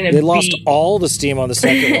 and they lost all the steam on the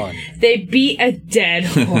second one. They beat a dead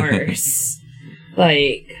horse.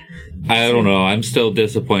 Like, I don't know. I'm still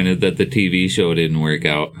disappointed that the TV show didn't work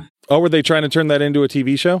out. Oh, were they trying to turn that into a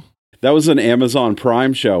TV show? That was an Amazon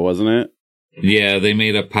Prime show, wasn't it? Yeah, they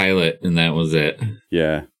made a pilot, and that was it.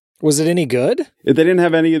 Yeah. Was it any good? They didn't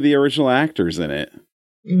have any of the original actors in it.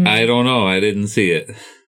 I don't know. I didn't see it.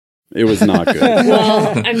 It was not good.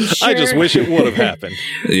 Well, I'm sure. I just wish it would have happened.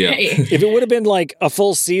 Yeah. If it would have been like a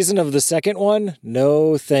full season of the second one,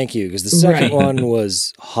 no thank you, because the second one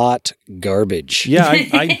was hot garbage. Yeah,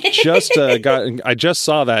 I just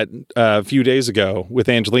saw that a few days ago with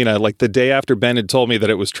Angelina, like the day after Ben had told me that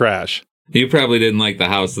it was trash. You probably didn't like the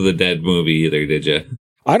House of the Dead movie either, did you?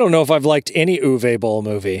 I don't know if I've liked any Uwe Boll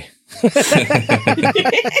movie.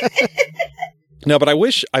 No, but I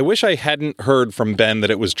wish I hadn't heard from Ben that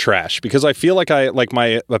it was trash, because I feel like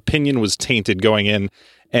my opinion was tainted going in,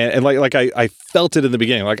 and I felt it in the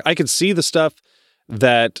beginning. Like I could see the stuff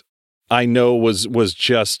that I know was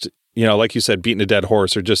just, you know, like you said, beating a dead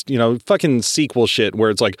horse, or just, you know, fucking sequel shit where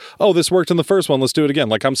it's like, oh, this worked in the first one, let's do it again.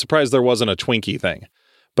 Like I'm surprised there wasn't a Twinkie thing,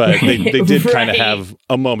 but they did kind of have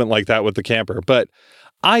a moment like that with the camper. But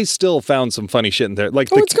I still found some funny shit in there. Like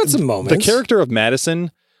it's got some moments. The character of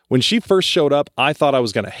Madison, when she first showed up, I thought I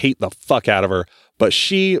was going to hate the fuck out of her, but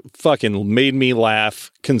she fucking made me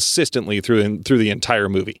laugh consistently through the entire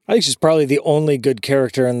movie. I think she's probably the only good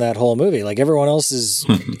character in that whole movie. Like everyone else is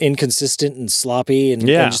inconsistent and sloppy and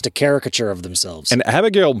just a caricature of themselves. And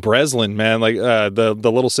Abigail Breslin, man, like the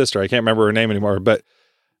little sister, I can't remember her name anymore, but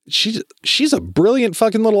she's a brilliant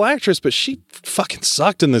fucking little actress, but she fucking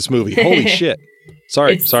sucked in this movie. Holy shit.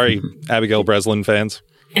 Sorry, Abigail Breslin fans.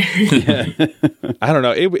 I don't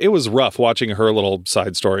know. It was rough watching her little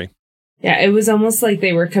side story. Yeah, it was almost like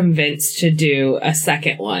they were convinced to do a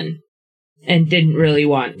second one and didn't really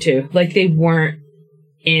want to. Like they weren't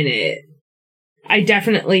in it. I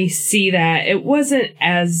definitely see that. It wasn't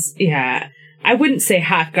as, I wouldn't say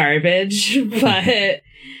hot garbage, but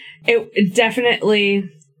it definitely,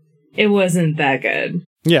 it wasn't that good.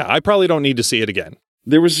 Yeah, I probably don't need to see it again.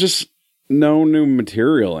 There was just no new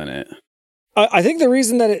material in it. I think the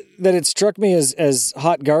reason that it struck me as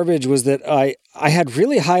hot garbage was that I had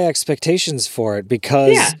really high expectations for it,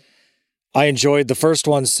 because I enjoyed the first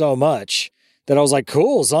one so much that I was like,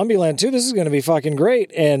 cool, Zombieland 2, this is going to be fucking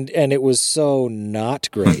great. And it was so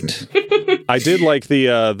not great. I did like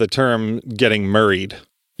the term getting murrayed.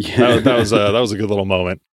 Yeah. That was a good little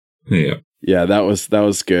moment. Yeah. Yeah, that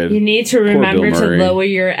was good. You need to remember to lower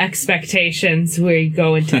your expectations where you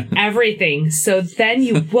go into everything, so then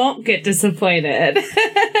you won't get disappointed.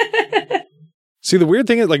 See, the weird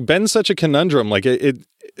thing is, like, Ben's such a conundrum. Like, it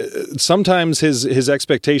sometimes his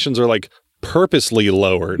expectations are like purposely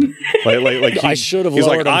lowered. Like I should have. He's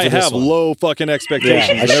lowered like, I have one. low fucking expectations.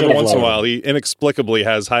 Yeah, and every once in a while, he inexplicably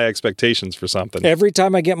has high expectations for something. Every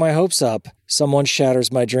time I get my hopes up, someone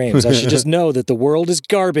shatters my dreams. I should just know that the world is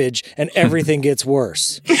garbage and everying gets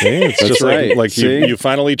worse. See, it's just right. like you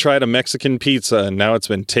finally tried a Mexican pizza and now it's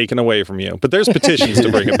been taken away from you. But there's petitions to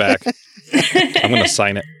bring it back. I'm going to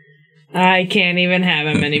sign it. I can't even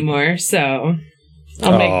have them anymore, so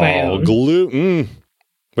I'll make my own. Gluten.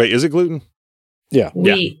 Wait, is it gluten? Yeah.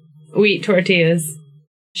 Wheat tortillas.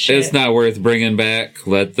 Shit. It's not worth bringing back.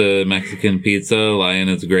 Let the Mexican pizza lie in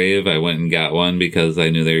its grave. I went and got one because I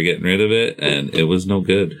knew they were getting rid of it, and it was no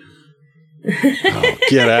good. Oh,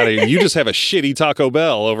 get out of here. You just have a shitty Taco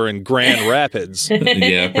Bell over in Grand Rapids.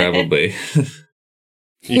 Yeah, probably.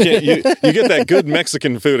 You get that good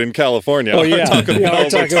Mexican food in California. Oh, yeah. Taco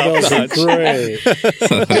Bells are great.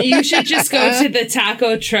 You should just go to the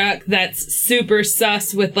taco truck that's super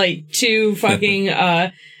sus with like two fucking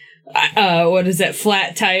what is it,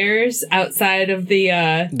 flat tires outside of the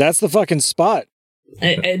That's the fucking spot.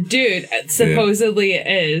 Dude, supposedly it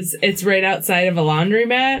is. It's right outside of a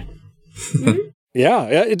laundromat. Yeah,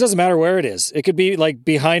 it doesn't matter where it is. It could be like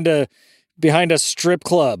behind a strip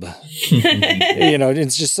club. You know,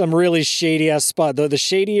 it's just some really shady ass spot. The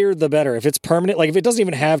shadier, the better. If it's permanent, like if it doesn't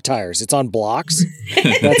even have tires, it's on blocks,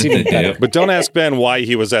 that's even better. But don't ask Ben why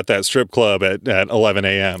he was at that strip club at 11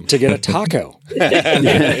 a.m. To get a taco.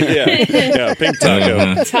 Yeah, pink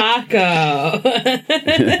taco. Taco.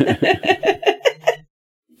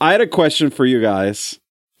 I had a question for you guys.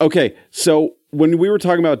 Okay, so when we were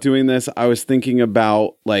talking about doing this, I was thinking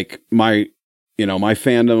about like my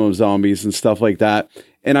fandom of zombies and stuff like that.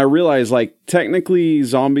 And I realized like technically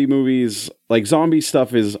zombie movies, like zombie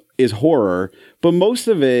stuff is horror, but most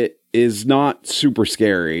of it is not super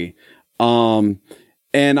scary.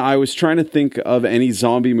 And I was trying to think of any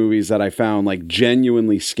zombie movies that I found like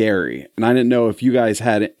genuinely scary. And I didn't know if you guys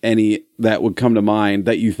had any that would come to mind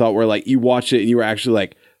that you thought were like, you watched it and you were actually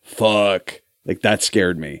like, fuck, like that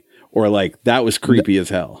scared me. Or like, that was creepy as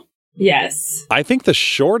hell. Yes. I think the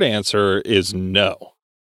short answer is no.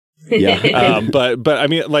 Yeah. But I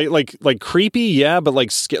mean, like creepy. Yeah. But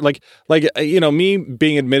like, me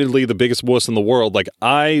being admittedly the biggest wuss in the world, like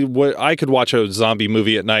I could watch a zombie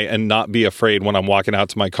movie at night and not be afraid when I'm walking out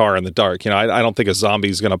to my car in the dark. I don't think a zombie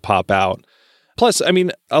is going to pop out. Plus, I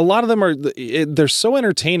mean, a lot of them they're so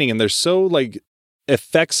entertaining and they're so like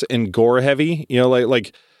effects and gore heavy,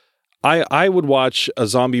 like I would watch a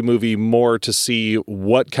zombie movie more to see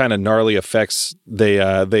what kind of gnarly effects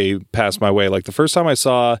they pass my way. Like the first time I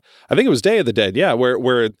saw, I think it was Day of the Dead, yeah,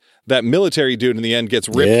 where that military dude in the end gets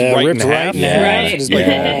ripped in half. Right. It's like,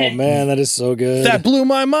 oh man, that is so good. That blew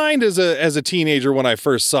my mind as a teenager when I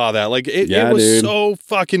first saw that. Like it was so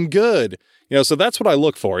fucking good. So that's what I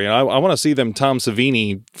look for. I want to see them Tom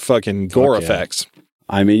Savini fucking gore effects.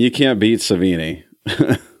 I mean, you can't beat Savini.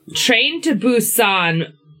 Train to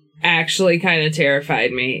Busan actually kind of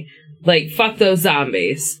terrified me. Like, fuck those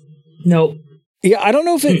zombies. Nope. Yeah, I don't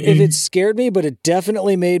know if it scared me, but it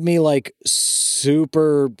definitely made me like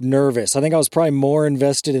super nervous. I think I was probably more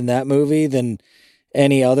invested in that movie than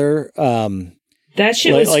any other. That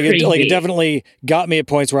shit was creepy. It definitely got me at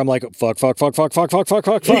points where I'm like, fuck, more than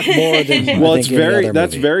well,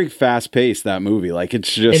 that's very fast paced, that movie. Like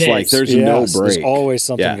it's just there's no break. There's always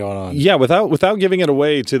something going on. Yeah, without giving it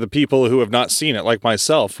away to the people who have not seen it, like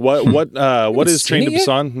myself. What is Train to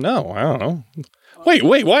Busan? No, I don't know. Wait,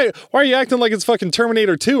 why are you acting like it's fucking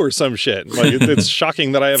Terminator 2 or some shit? Like it's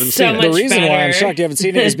shocking that I haven't seen it. The reason why I'm shocked you haven't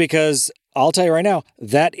seen it is because I'll tell you right now,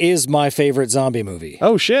 that is my favorite zombie movie.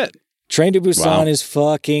 Oh shit. Train to Busan is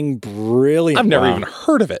fucking brilliant. I've never even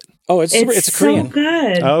heard of it. Oh, it's a Korean. So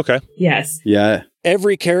good. Oh, okay. Yes. Yeah.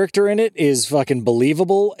 Every character in it is fucking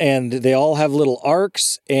believable, and they all have little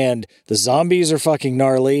arcs, and the zombies are fucking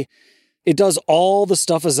gnarly. It does all the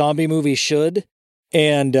stuff a zombie movie should,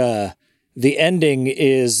 and the ending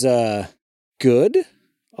is good.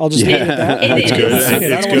 I'll just leave it at that. It's good. I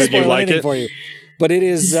don't want to spoil anything for you. But it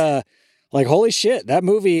is like, holy shit, that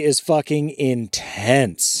movie is fucking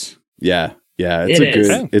intense. Yeah. Yeah,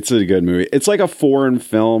 it's a good movie. It's like a foreign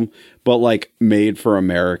film, but like made for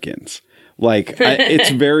Americans. Like it's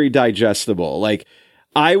very digestible. Like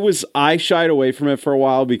I shied away from it for a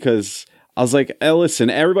while because I was like, hey, listen,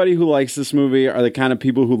 everybody who likes this movie are the kind of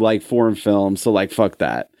people who like foreign films, so like fuck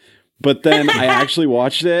that. But then I actually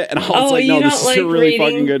watched it and I was like, no, this is a really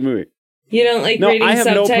fucking good movie. You don't like reading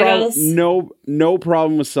subtitles? No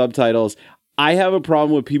problem with subtitles. I have a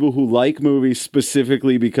problem with people who like movies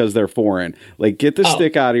specifically because they're foreign. Like, get the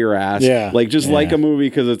stick out of your ass. Yeah. Like, just like a movie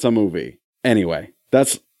because it's a movie. Anyway,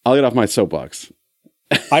 I'll get off my soapbox.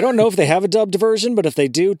 I don't know if they have a dubbed version, but if they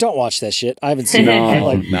do, don't watch that shit. I haven't seen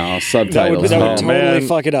it. No, subtitles. That would totally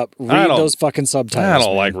fuck it up. Read those fucking subtitles. I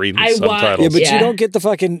don't like reading subtitles. Yeah, but you don't get the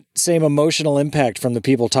fucking same emotional impact from the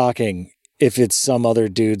people talking if it's some other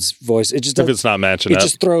dude's voice. It just if it's not matching up. It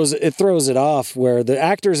just throws it off, where the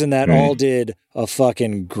actors in that all did a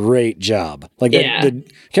fucking great job. Like I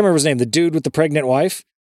can't remember his name, the dude with the pregnant wife.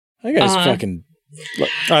 I think fucking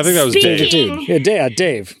I think that was Dave. Dude. Yeah,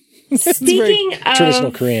 Dave. Speaking of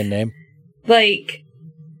traditional Korean name. Like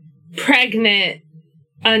pregnant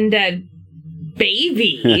undead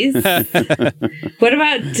babies. What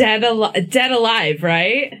about Dead Alive,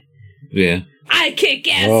 right? Yeah. I kick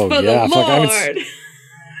ass for the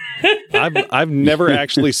Lord. I've never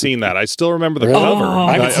actually seen that. I still remember the cover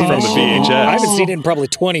from the VHS. I haven't seen it in probably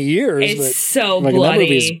 20 years. It's so bloody. That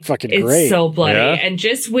movie's fucking great. It's so bloody. Yeah. And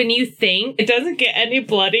just when you think it doesn't get any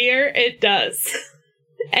bloodier, it does.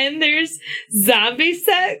 And there's zombie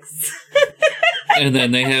sex. And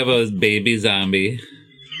then they have a baby zombie.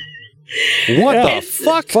 What the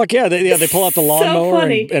fuck? Fuck yeah. They pull out the lawnmower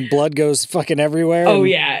and blood goes fucking everywhere. Oh,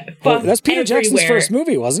 yeah. That's Peter Jackson's first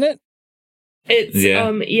movie, wasn't it? It's,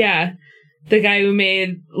 the guy who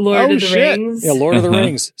made Lord of the Rings. Yeah, Lord of the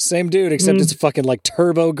Rings. Same dude, except it's a fucking like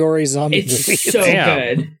turbo gory zombie movie. It's so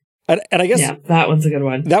good. And I guess that one's a good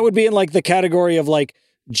one. That would be in like the category of like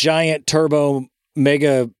giant turbo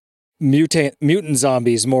mega mutant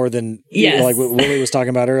zombies more than like what Willie was talking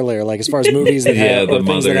about earlier. Like as far as movies that have the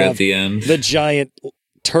mother at the end, the giant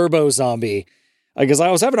turbo zombie. Because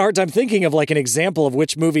I was having a hard time thinking of like an example of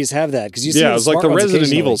which movies have that. Because you see, it was like the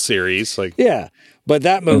Resident Evil series. Like, yeah, but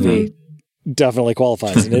that movie definitely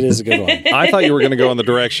qualifies, and it is a good one. I thought you were going to go in the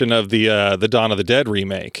direction of the Dawn of the Dead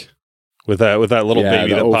remake with that little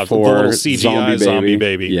baby that pops, the little CGI zombie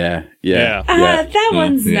baby. Yeah. That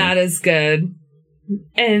one's not as good.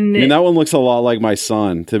 And I mean, that one looks a lot like my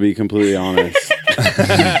son, to be completely honest.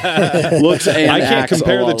 Looks and I can't acts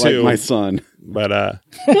compare a lot the two. like my son. But I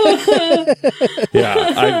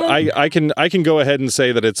can go ahead and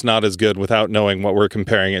say that it's not as good without knowing what we're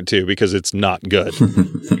comparing it to, because it's not good.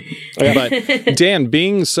 But Dan,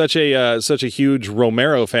 being such a huge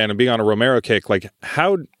Romero fan and being on a Romero kick, like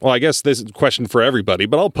I guess this is a question for everybody,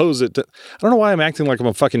 but I'll pose it to, I don't know why I'm acting like I'm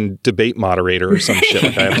a fucking debate moderator or some shit.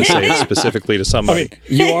 Like I have to say it specifically to somebody. I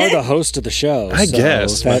mean, you are the host of the show. I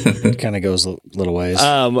guess that kind of goes a little ways.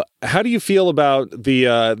 How do you feel about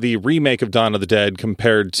the remake of Dawn of the Dead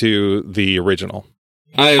compared to the original?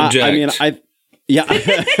 I object. I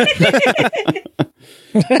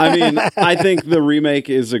think the remake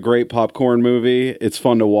is a great popcorn movie. It's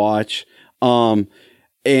fun to watch. And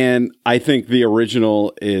I think the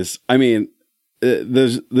original is,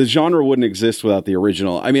 the genre wouldn't exist without the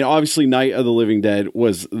original. I mean, obviously Night of the Living Dead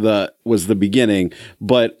was the beginning,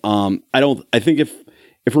 but I think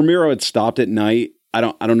if Romero had stopped at Night, I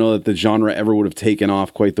don't know that the genre ever would have taken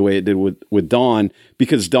off quite the way it did with Dawn,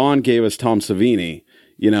 because Dawn gave us Tom Savini,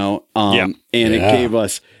 and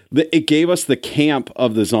it gave us the camp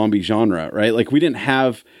of the zombie genre, right? Like we didn't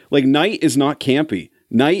have, like, Night is not campy.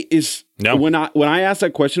 Night is when I ask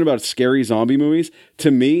that question about scary zombie movies,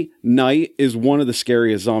 to me, Night is one of the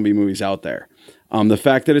scariest zombie movies out there. The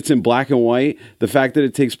fact that it's in black and white, the fact that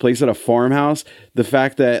it takes place at a farmhouse, the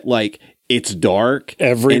fact that like it's dark,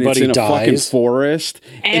 everybody and it's in dies. A fucking forest,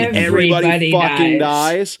 and everybody fucking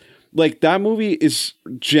dies. Like, that movie is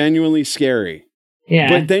genuinely scary. Yeah.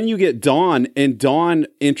 But then you get Dawn, and Dawn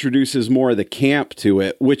introduces more of the camp to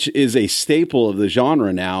it, which is a staple of the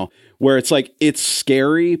genre now, where it's like, it's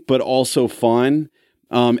scary, but also fun.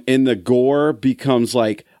 And the gore becomes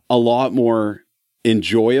like a lot more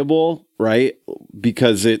enjoyable, right?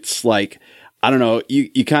 Because it's like, I don't know,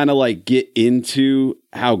 you kind of like get into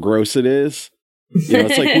how gross it is.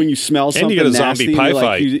 It's like when you smell something and you get a nasty, zombie pie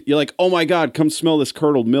fight. You're like, oh my God, come smell this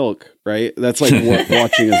curdled milk, right? That's like what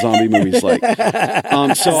watching a zombie movie's like.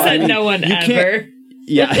 No one ever.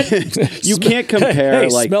 Yeah. You can't compare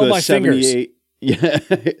like the 78. Yeah.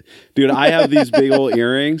 Dude, I have these big old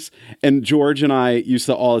earrings, and George and I used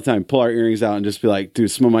to all the time pull our earrings out and just be like,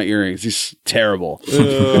 dude, smell my earrings. These terrible.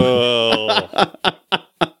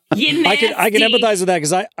 I can empathize with that,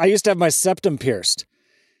 because I used to have my septum pierced.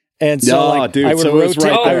 And so I would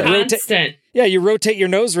rotate. Yeah, you rotate your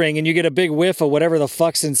nose ring and you get a big whiff of whatever the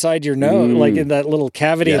fuck's inside your nose, like in that little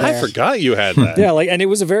cavity there. I forgot you had that. Yeah, and it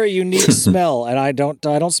was a very unique smell, and I don't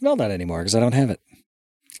smell that anymore because I don't have it.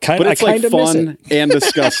 But it's like fun and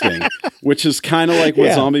disgusting, which is kind of like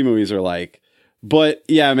what zombie movies are like. But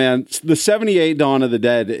yeah, man, the 78 Dawn of the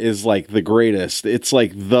Dead is like the greatest. It's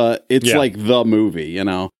like like the movie,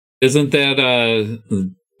 Isn't that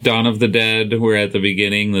Dawn of the Dead, where at the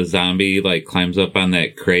beginning the zombie like climbs up on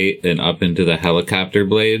that crate and up into the helicopter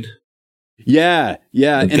blade? Yeah.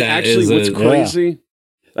 And actually what's crazy,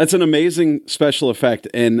 that's an amazing special effect.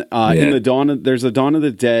 And in the there's a Dawn of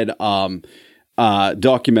the Dead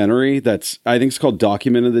documentary that's, I think it's called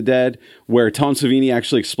Document of the Dead, where Tom Savini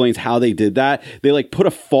actually explains how they did that. They like put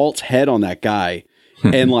a false head on that guy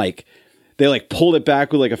and like they like pulled it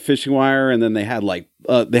back with like a fishing wire, and then they had like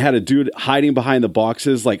they had a dude hiding behind the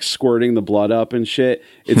boxes, like squirting the blood up and shit.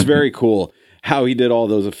 It's very cool how he did all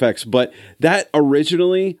those effects. But that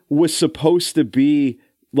originally was supposed to be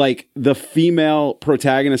like the female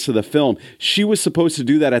protagonist of the film. She was supposed to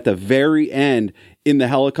do that at the very end in the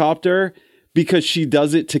helicopter, because she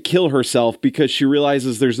does it to kill herself, because she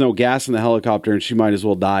realizes there's no gas in the helicopter and she might as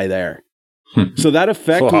well die there. So that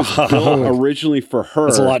effect was built originally for her.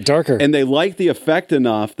 It's a lot darker. And they liked the effect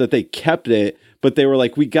enough that they kept it, but they were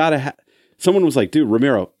like, we gotta someone was like, dude,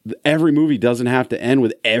 Romero, every movie doesn't have to end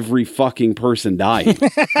with every fucking person dying.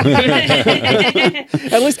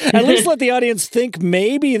 At least let the audience think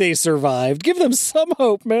maybe they survived. Give them some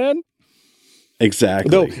hope, man. Exactly.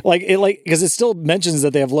 Though, because it still mentions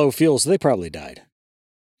that they have low fuel, so they probably died.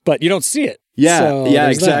 But you don't see it. Yeah, so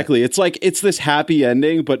exactly. That. It's like, it's this happy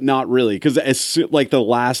ending, but not really. Because like the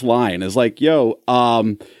last line is like, yo,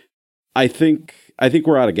 I think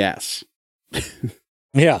we're out of gas.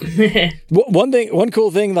 Yeah. One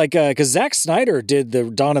cool thing, like, because Zack Snyder did the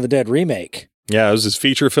Dawn of the Dead remake. Yeah, it was his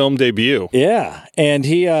feature film debut. Yeah, and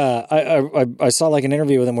he, I saw like an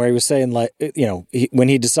interview with him where he was saying, like, when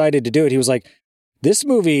he decided to do it, he was like, This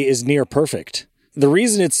movie is near perfect. The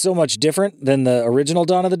reason it's so much different than the original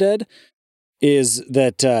Dawn of the Dead is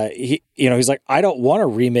that he's like, I don't want to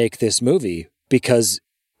remake this movie because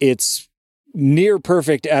it's near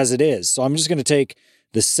perfect as it is. So I'm just going to take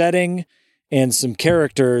the setting and some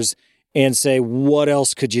characters and say, what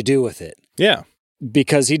else could you do with it? Yeah.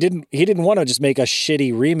 Because he didn't want to just make a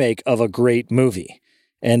shitty remake of a great movie.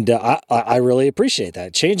 And I really appreciate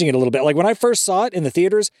that. Changing it a little bit. Like when I first saw it in the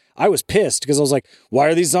theaters, I was pissed because I was like, why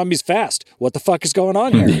are these zombies fast? What the fuck is going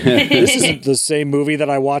on here? This isn't the same movie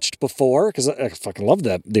that I watched before, because I fucking loved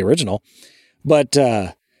the original. But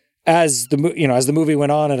as the movie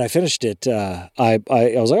went on and I finished it, I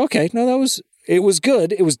was like, okay, no, it was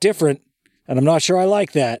good. It was different. And I'm not sure I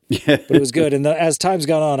like that, but it was good. And as time's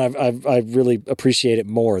gone on, I really appreciate it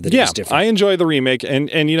more that it was different. I enjoy the remake, and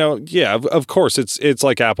of course it's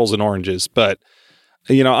like apples and oranges, but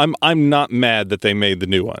I'm not mad that they made the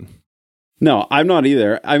new one. No, I'm not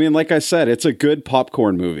either. I mean, like I said, it's a good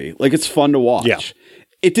popcorn movie. Like it's fun to watch. Yeah.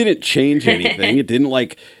 It didn't change anything. It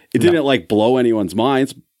didn't blow anyone's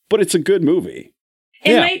minds, but it's a good movie.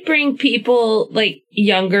 It might bring people like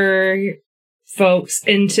younger folks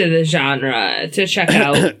into the genre to check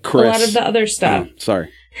out a lot of the other stuff. Sorry.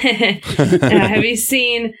 Have you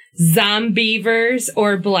seen Zombievers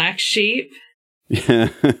or Black Sheep?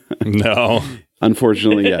 No.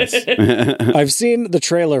 Unfortunately, yes. I've seen the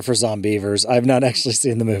trailer for Zombievers. I've not actually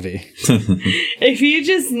seen the movie. If you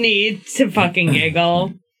just need to fucking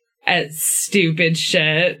giggle at stupid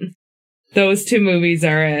shit, those two movies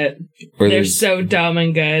are it. They're so dumb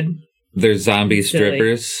and good. They're zombie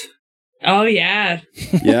strippers. Oh, yeah.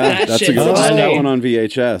 Yeah, that's a good one. Find that one on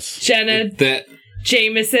VHS. Jenna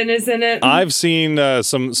Jameson is in it. I've seen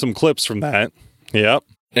some clips from that. Yep.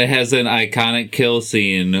 It has an iconic kill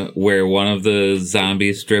scene where one of the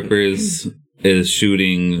zombie strippers is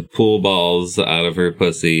shooting pool balls out of her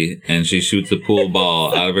pussy, and she shoots a pool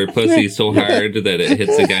ball out of her pussy so hard that it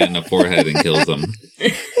hits a guy in the forehead and kills him.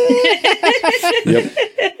 Yep.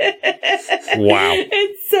 Wow.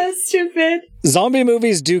 It's so stupid. Zombie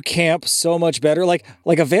movies do camp so much better. Like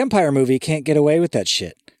a vampire movie can't get away with that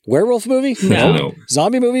shit. Werewolf movie? No.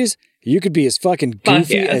 Zombie movies? You could be as fucking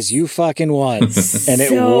goofy as you fucking want, and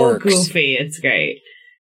it works. Goofy, it's great.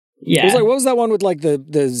 Yeah. It was like, what was that one with like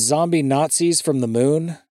the zombie Nazis from the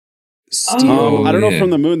moon? I don't know, from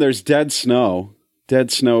the moon. There's Dead Snow.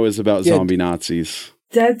 Dead Snow is about zombie Nazis.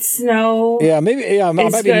 Dead Snow. Yeah, maybe. Yeah, I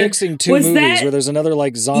might be mixing two movies where there's another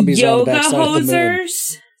like zombies on the backside of the moon.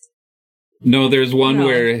 No, there's one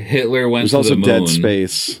where Hitler went to the moon. There's also Dead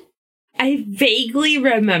Space. I vaguely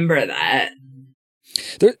remember that.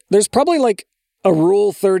 There's probably like a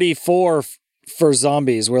Rule 34 for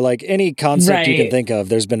zombies, where like any concept you can think of,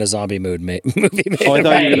 there's been a zombie movie made. Oh, I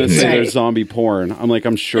thought you were going to say there's zombie porn. I'm like,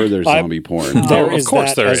 I'm sure there's zombie porn. There is, of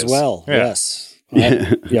course, there as is. well. Yeah. Yes.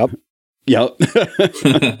 Yep.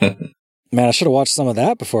 Man, I should have watched some of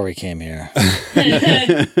that before we came here.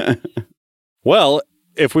 Well,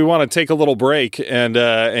 if we want to take a little break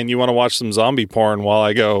and you want to watch some zombie porn while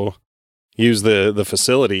I go use the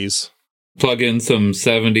facilities. Plug in some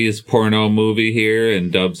 70s porno movie here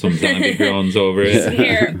and dub some zombie groans over it.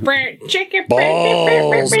 Here, chicken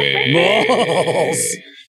balls.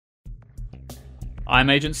 I'm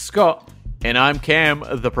Agent Scott. And I'm Cam,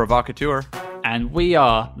 the provocateur. And we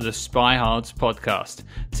are the Spy Hards podcast.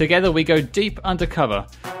 Together we go deep undercover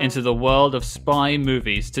into the world of spy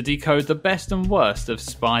movies to decode the best and worst of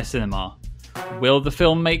spy cinema. Will the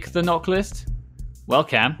film make the knock list? Well,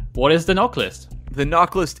 Cam, what is the knock list? The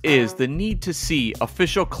knock list is the need to see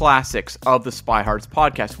official classics of the Spy Hards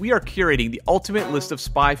podcast. We are curating the ultimate list of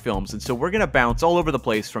spy films, and so we're going to bounce all over the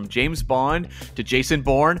place from James Bond to Jason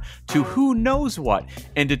Bourne to who knows what,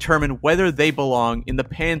 and determine whether they belong in the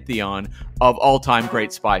pantheon of all-time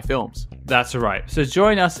great spy films. That's right. So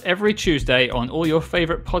join us every Tuesday on all your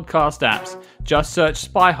favorite podcast apps. Just search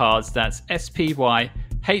Spy Hards, that's SPYHARDS.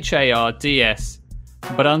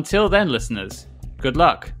 But until then, listeners, good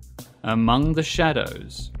luck among the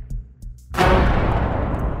shadows.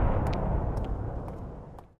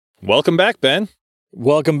 Welcome back, Ben.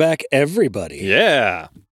 Welcome back, everybody. Yeah.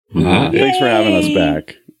 Thanks for having us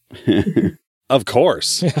back. Of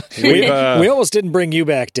course. We almost didn't bring you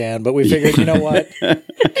back, Dan, but we figured, you know what?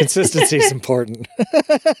 Consistency is important.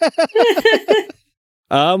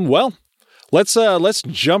 Well, let's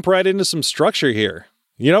jump right into some structure here.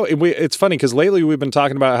 You know, it's funny because lately we've been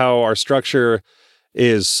talking about how our structure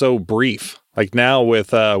is so brief. Like now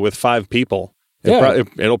with 5 people,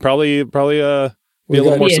 it'll probably be a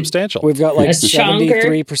little more substantial. We've got like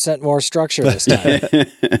 73% more structure this time.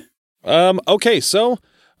 Okay, so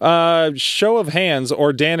Show of hands,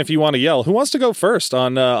 or Dan, if you want to yell, who wants to go first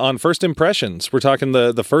on first impressions? We're talking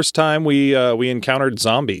the first time we encountered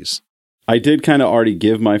zombies. I did kind of already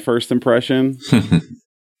give my first impression.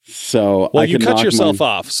 So well, you cut yourself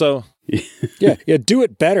off. So yeah, do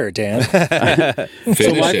it better, Dan.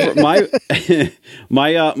 So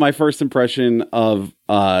my first impression of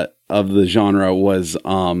the genre was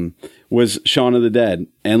Shaun of the Dead,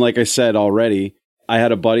 and like I said already, I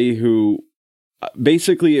had a buddy who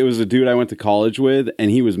basically it was a dude I went to college with, and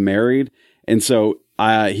he was married, and so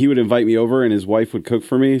he would invite me over, and his wife would cook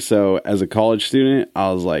for me. So as a college student,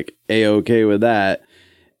 I was like A-okay with that.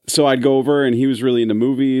 So I'd go over, and he was really into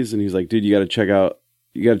movies, and he's like, dude, you got to check out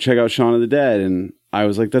Shaun of the Dead. And I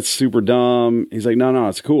was like, that's super dumb. He's like, no,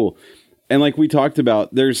 it's cool. And like we talked about,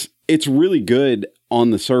 it's really good on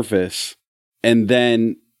the surface. And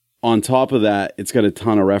then on top of that, it's got a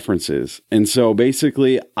ton of references. And so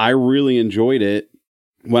basically I really enjoyed it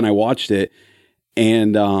when I watched it.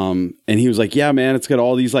 And he was like, yeah, man, it's got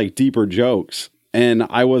all these like deeper jokes. And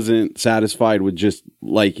I wasn't satisfied with just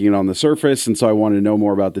liking it on the surface. And so I wanted to know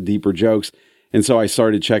more about the deeper jokes. And so I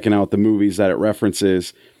started checking out the movies that it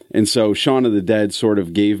references. And so Shaun of the Dead sort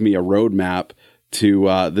of gave me a roadmap to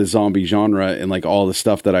the zombie genre and like all the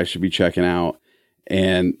stuff that I should be checking out.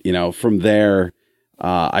 And, from there,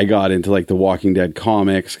 I got into like the Walking Dead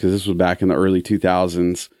comics, because this was back in the early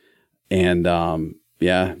 2000s. And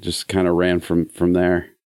just kind of ran from there.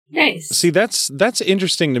 Nice. See, that's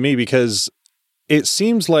interesting to me, because it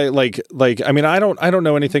seems like I mean, I don't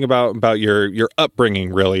know anything about your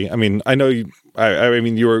upbringing, really. I mean, I know you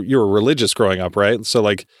were religious growing up, right? So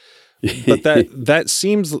like, but that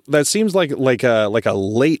seems like a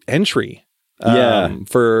late entry,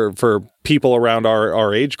 for people around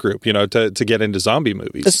our age group, to get into zombie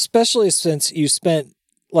movies, especially since you spent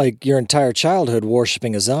like your entire childhood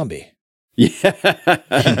worshiping a zombie. Yeah.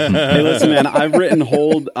 Hey, listen, man, I've written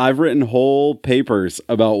whole papers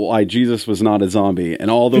about why Jesus was not a zombie and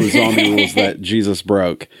all those zombie rules that Jesus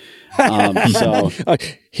broke. So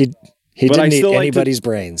he didn't eat anybody's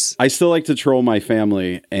brains. I still like to troll my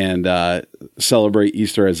family and celebrate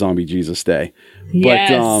Easter as Zombie Jesus Day.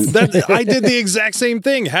 Yes. But I did the exact same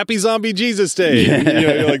thing. Happy Zombie Jesus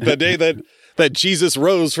Day. Like the day that Jesus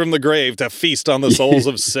rose from the grave to feast on the souls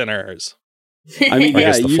of sinners. I mean,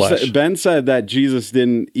 Ben said that Jesus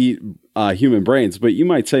didn't eat human brains, but you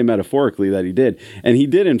might say metaphorically that he did. And he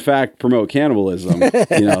did, in fact, promote cannibalism,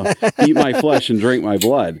 eat my flesh and drink my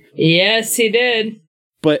blood. Yes, he did.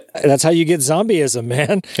 But that's how you get zombieism,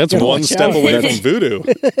 man. That's one step away from voodoo.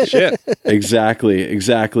 Shit.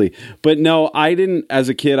 Exactly. But no, I didn't, as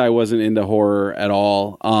a kid, I wasn't into horror at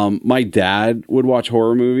all. My dad would watch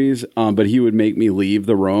horror movies, but he would make me leave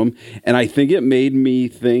the room. And I think it made me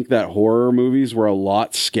think that horror movies were a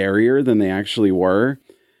lot scarier than they actually were.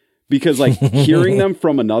 Because like hearing them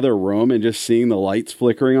from another room and just seeing the lights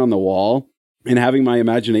flickering on the wall and having my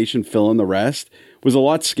imagination fill in the rest was a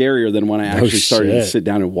lot scarier than when I actually started to sit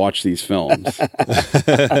down and watch these films.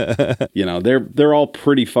 They're all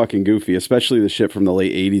pretty fucking goofy, especially the shit from the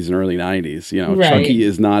late 80s and early 90s. Right. Chucky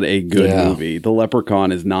is not a good movie. The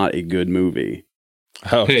Leprechaun is not a good movie.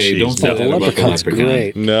 Oh, hey, don't say that about the Leprechaun.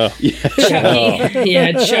 Great. No. Chucky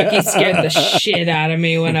scared the shit out of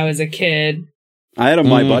me when I was a kid. I had a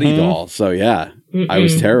My Buddy doll, so yeah. I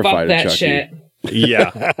was terrified of Chucky. Shit.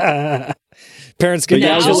 Yeah. Parents can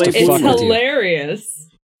now just it's hilarious.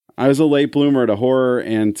 I was a late bloomer to horror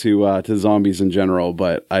and to zombies in general,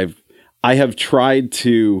 but I have tried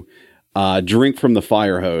to drink from the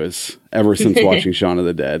fire hose ever since watching Shaun of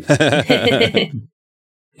the Dead.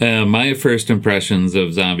 My first impressions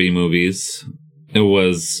of zombie movies, it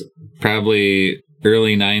was probably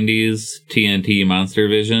early 90s TNT Monster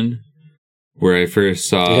Vision, where I first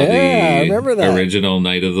saw the original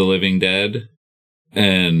Night of the Living Dead.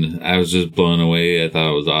 And I was just blown away. I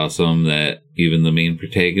thought it was awesome that even the main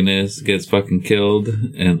protagonist gets fucking killed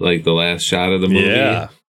and like the last shot of the movie. Yeah.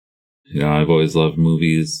 I've always loved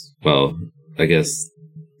movies. Well, I guess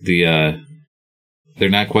they're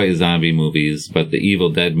not quite zombie movies, but the Evil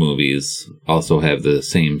Dead movies also have the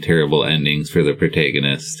same terrible endings for the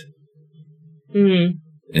protagonist. Mm-hmm.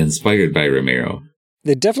 Inspired by Romero.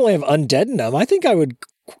 They definitely have undead in them. I think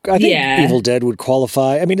Evil Dead would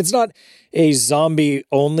qualify. I mean, it's not a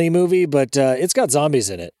zombie-only movie, but it's got zombies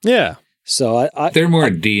in it. Yeah. So they're more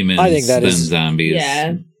demons than zombies.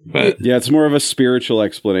 Yeah. But yeah, it's more of a spiritual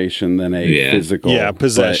explanation than a physical. Yeah,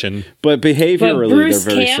 possession. But behaviorally,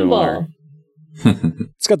 they're very similar.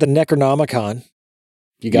 It's got the Necronomicon.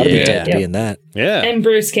 You got to be dead to be in that. Yeah. And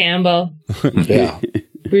Bruce Campbell. Yeah.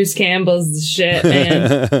 Bruce Campbell's the shit,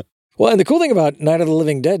 man. Well, and the cool thing about Night of the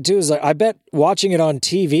Living Dead, too, is I bet watching it on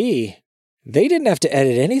TV, they didn't have to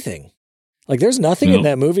edit anything. Like, there's nothing in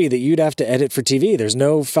that movie that you'd have to edit for TV. There's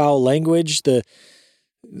no foul language. There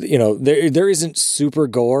isn't super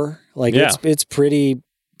gore. Like, it's pretty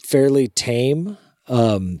fairly tame.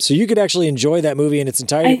 So you could actually enjoy that movie in its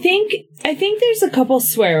entirety. I think there's a couple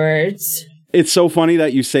swear words. It's so funny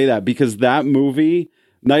that you say that, because that movie,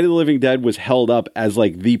 Night of the Living Dead, was held up as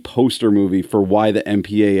like the poster movie for why the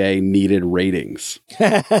MPAA needed ratings.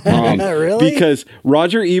 Really? Because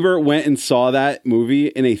Roger Ebert went and saw that movie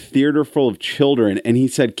in a theater full of children, and he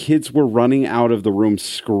said kids were running out of the room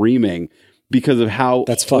screaming because of how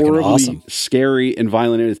that's fucking horribly awesome, scary and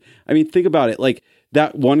violent it is. I mean, think about it. Like,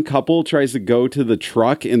 that one couple tries to go to the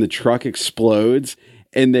truck and the truck explodes,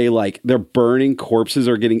 and they're burning corpses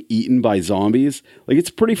or getting eaten by zombies. Like,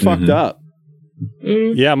 it's pretty fucked up.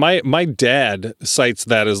 Yeah, my dad cites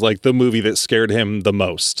that as like the movie that scared him the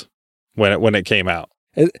most when it came out.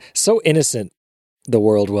 So innocent the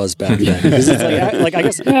world was back then. Because it's like I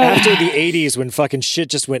guess after the 80s when fucking shit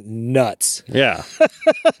just went nuts. Yeah.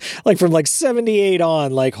 Like from like 78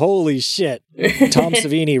 on, like holy shit. Tom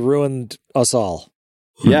Savini ruined us all.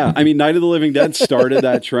 Yeah, I mean, Night of the Living Dead started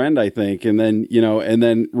that trend, I think, and then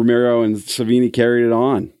Romero and Savini carried it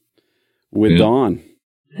on with Dawn.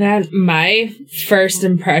 My first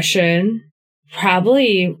impression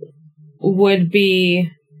probably would be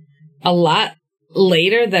a lot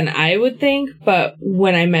later than I would think, but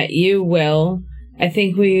when I met you, Will, I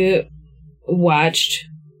think we watched,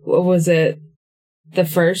 what was it? The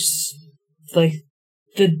first, like,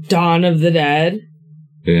 the Dawn of the Dead.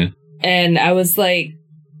 Yeah. And I was like,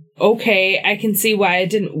 okay, I can see why I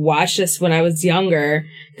didn't watch this when I was younger,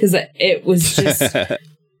 because it was just...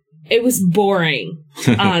 It was boring,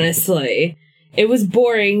 honestly. It was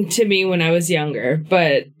boring to me when I was younger,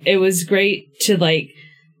 but it was great to, like,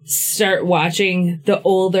 start watching the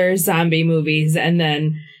older zombie movies and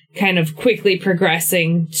then kind of quickly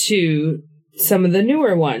progressing to some of the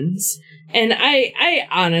newer ones. And I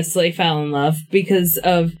honestly fell in love because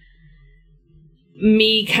of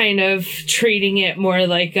me kind of treating it more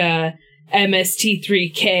like a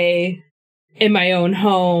MST3K in my own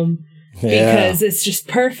home. Because it's just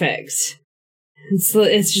perfect.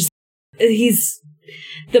 It's just, he's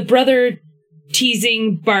the brother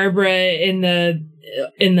teasing Barbara in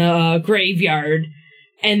the graveyard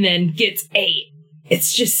and then gets ate.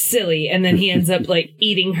 It's just silly. And then he ends up like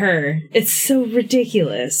eating her. It's so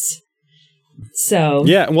ridiculous. So.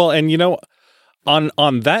 Yeah. Well, and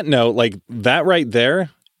on that note, like that right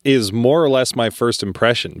there is more or less my first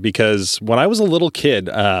impression, because when I was a little kid,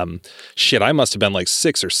 I must have been like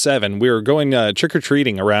 6 or 7. We were going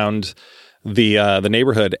trick-or-treating around the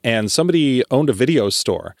neighborhood, and somebody owned a video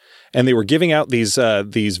store, and they were giving out these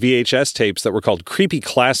VHS tapes that were called Creepy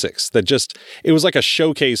Classics. It was like a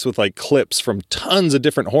showcase with like clips from tons of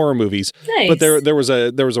different horror movies. Nice. But there was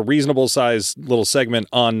a reasonable sized little segment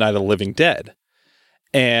on Night of the Living Dead.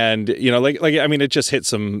 And, it just hit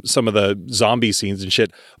some of the zombie scenes and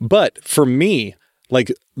shit. But for me,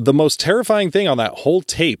 like, the most terrifying thing on that whole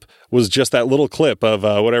tape was just that little clip of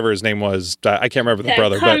whatever his name was. I can't remember the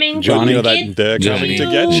brother, but Johnny, coming to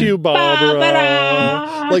get you,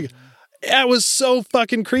 Barbara. Like, that was so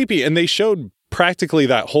fucking creepy. And they showed practically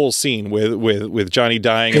that whole scene with Johnny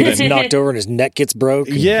dying. He gets knocked over and his neck gets broke.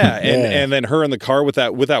 Yeah, and then her in the car with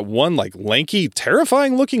that one, like, lanky,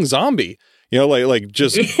 terrifying looking zombie. Like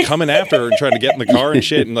just coming after her and trying to get in the car and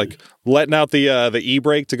shit, and like letting out the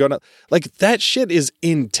e-brake to go down. Like, that shit is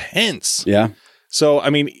intense. Yeah. So I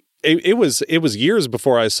mean, it was years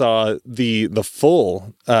before I saw the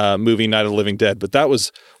full movie Night of the Living Dead, but that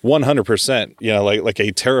was 100%. Like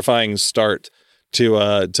a terrifying start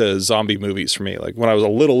to zombie movies for me. Like when I was a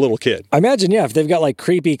little kid. I imagine, if they've got like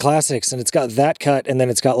Creepy Classics and it's got that cut, and then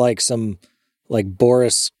it's got like some like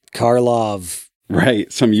Boris Karloff.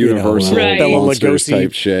 Right, some Universal Bela Lugosi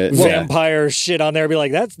type shit, vampire shit on there. Be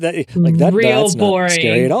like, that's real that's boring. Not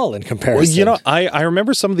scary at all in comparison. Well, I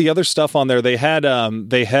remember some of the other stuff on there. They had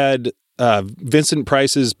Vincent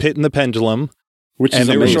Price's Pit and the Pendulum, and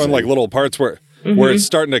they were showing like little parts where it's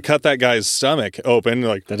starting to cut that guy's stomach open.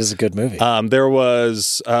 Like, that is a good movie. There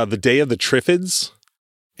was The Day of the Triffids.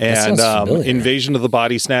 And Invasion of the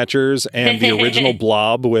Body Snatchers, and the original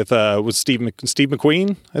Blob with Steve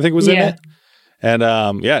McQueen, I think was in it. And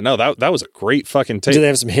that was a great fucking tape. Do they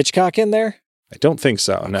have some Hitchcock in there? I don't think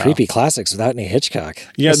so. No. Creepy Classics without any Hitchcock.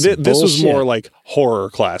 Yeah, this was more like horror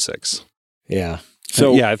classics. Yeah.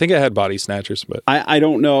 So yeah, I think I had Body Snatchers, but I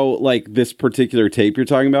don't know, like this particular tape you're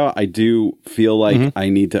talking about. I do feel like I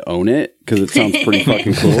need to own it because it sounds pretty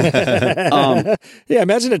fucking cool. Yeah,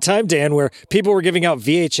 imagine a time, Dan, where people were giving out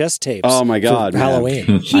VHS tapes. Oh my God, for man.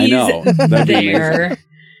 Halloween. I know. That'd be amazing. There.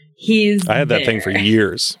 I had that thing for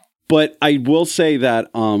years. But I will say that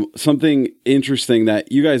something interesting that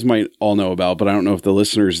you guys might all know about, but I don't know if the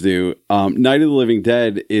listeners do. Night of the Living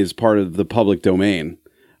Dead is part of the public domain.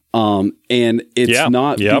 And it's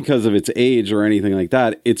not because of its age or anything like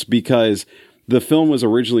that. It's because the film was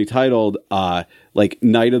originally titled like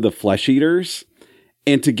Night of the Flesh Eaters.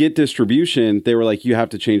 And to get distribution, they were like, you have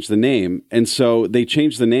to change the name. And so they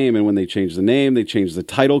changed the name. And when they changed the name, they changed the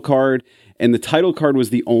title card. And the title card was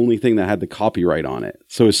the only thing that had the copyright on it.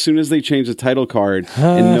 So as soon as they changed the title card,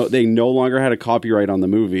 they no longer had a copyright on the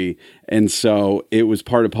movie. And so it was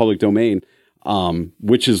part of public domain,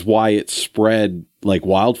 which is why it spread like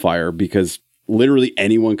wildfire, because literally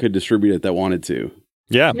anyone could distribute it that wanted to.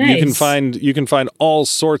 Yeah, Nice. you can find all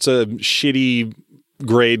sorts of shitty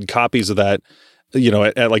grade copies of that,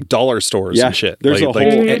 at like dollar stores and shit. There's a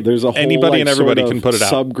whole anybody and everybody can put it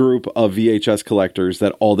out. Subgroup of VHS collectors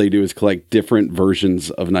that all they do is collect different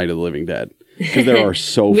versions of Night of the Living Dead, because there are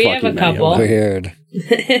so We fucking have a many. couple. Weird.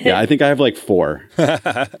 Yeah, I think I have like 4.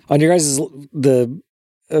 On your guys'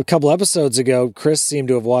 a couple episodes ago, Chris seemed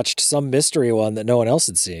to have watched some mystery one that no one else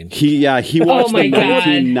had seen. He watched my the God.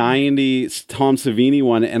 1990 Tom Savini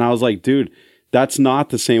one, and I was like, dude, that's not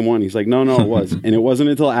the same one. He's like, no, it was. And it wasn't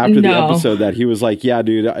until after the episode that he was like, yeah,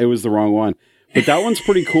 dude, it was the wrong one. But that one's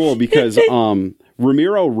pretty cool because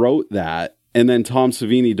Ramiro wrote that, and then Tom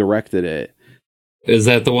Savini directed it. Is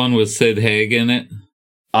that the one with Sid Haig in it?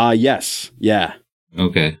 Yes. Yeah.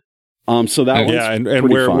 Okay. So that one's and pretty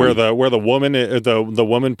where fun. the woman the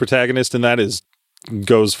woman protagonist in that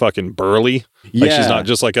goes fucking burly. Like she's not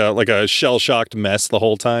just like a shell-shocked mess the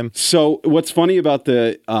whole time. So what's funny about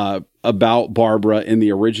about Barbara in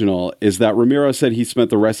the original is that Ramiro said he spent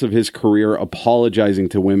the rest of his career apologizing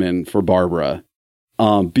to women for Barbara,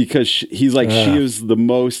 because he's like she was the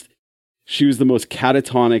most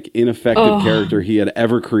catatonic, ineffective character he had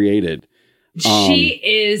ever created. She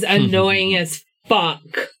is annoying as fuck.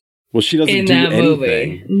 Well, she doesn't in do that anything.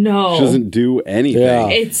 movie. No, she doesn't do anything. Yeah.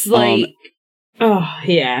 it's like,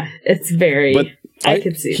 it's very. But I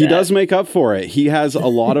could see he that. does make up for it. He has a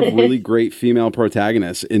lot of really great female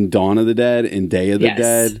protagonists in Dawn of the Dead, in Day of the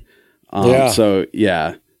Dead. So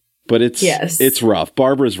yeah, but it's rough.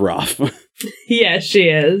 Barbara's rough. Yeah, she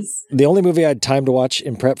is. The only movie I had time to watch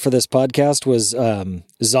in prep for this podcast was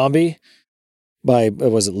Zombie by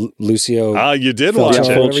was it Lucio? Ah, you did Fulci watch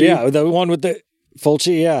or it. whatever. Yeah, the one with the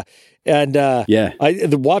Fulci. Yeah, and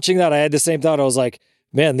watching that, I had the same thought. I was like,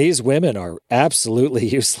 man, these women are absolutely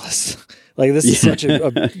useless. Like this is such a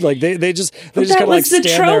like they just kind of like stand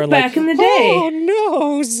there and back like, in the day. Oh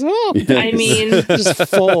no, zombie. I mean, just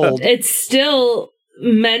fold. it's still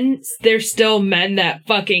men. There's still men that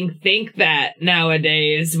fucking think that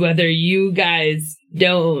nowadays, whether you guys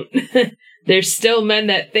don't. There's still men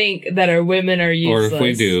that think that our women are useless. Or if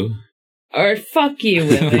we do. Or fuck you,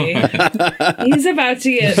 Willie. He's about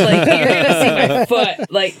to get like you're gonna see my foot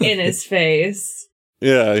like in his face.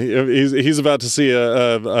 Yeah, he's about to see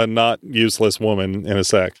a not useless woman in a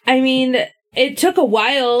sec. I mean, it took a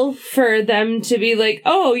while for them to be like,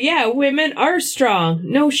 oh yeah, women are strong.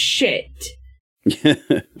 No shit.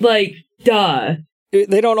 Like, duh.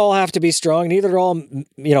 They don't all have to be strong. Neither are all,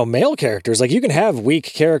 male characters. Like you can have weak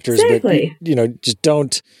characters, Exactly. but just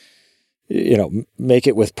don't, make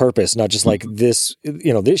it with purpose. Not just like this.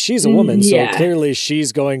 She's a woman, so clearly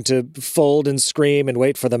she's going to fold and scream and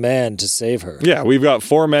wait for the man to save her. Yeah, we've got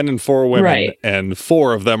 4 men and 4 women, Right. and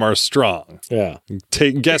 4 of them are strong. Yeah.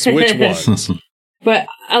 Guess which ones? But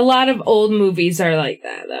a lot of old movies are like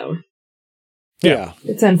that, though. Yeah.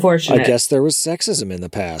 It's unfortunate. I guess there was sexism in the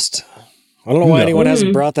past. I don't know why anyone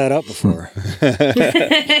hasn't brought that up before.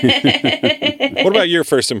 What about your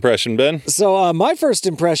first impression, Ben? So my first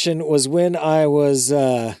impression was when I was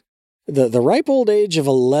the ripe old age of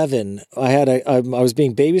 11. I was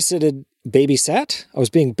being babysat. I was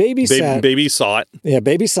being babysat. Baby saw it. Yeah,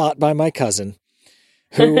 babysat by my cousin,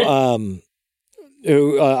 who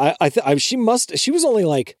she was only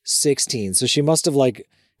like 16, so she must have like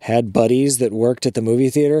had buddies that worked at the movie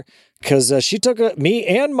theater, because she took me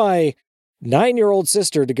and my 9-year-old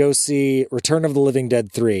sister to go see Return of the Living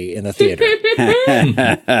Dead 3 in the theater.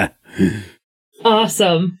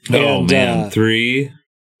 Awesome. Oh And, man, 3.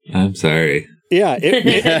 I'm sorry. Yeah, I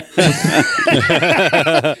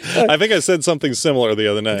think I said something similar the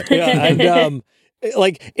other night. yeah, and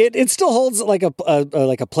like it still holds like a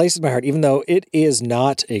place in my heart, even though it is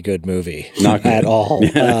not a good movie, Not good. at all.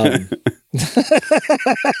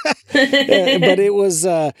 But it was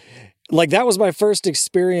like that was my first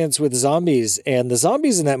experience with zombies, and the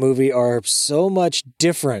zombies in that movie are so much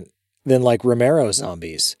different than like Romero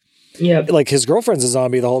zombies. Yep. Like his girlfriend's a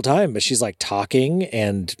zombie the whole time, but she's like talking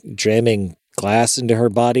and jamming glass into her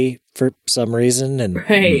body for some reason, and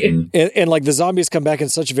Right. and like the zombies come back in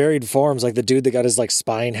such varied forms. Like the dude that got his like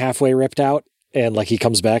spine halfway ripped out, and like he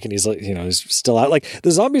comes back and he's like, you know, he's still out. Like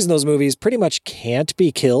the zombies in those movies pretty much can't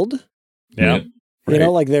be killed. Yeah. You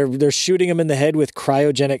know, like they're shooting them in the head with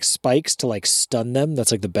cryogenic spikes to like stun them.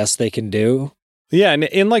 That's like the best they can do. Yeah, and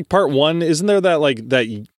in like part 1, isn't there that like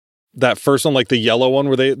that first one, like the yellow one,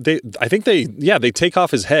 where they take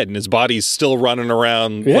off his head and his body's still running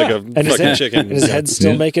around like a and his fucking head, chicken. and his head's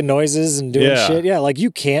still making noises and doing Yeah. shit. Yeah, like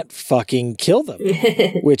you can't fucking kill them,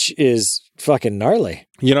 which is fucking gnarly.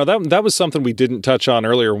 You know, that was something we didn't touch on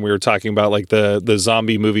earlier when we were talking about like the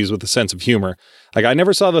zombie movies with a sense of humor. Like I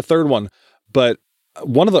never saw the third one, but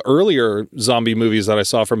one of the earlier zombie movies that I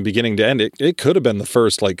saw from beginning to end, it could have been the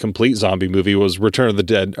first like complete zombie movie, was Return of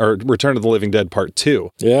the Living Dead Part 2.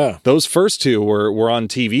 Yeah. Those first two were on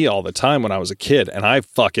TV all the time when I was a kid, and I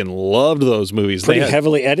fucking loved those movies. Pretty They had-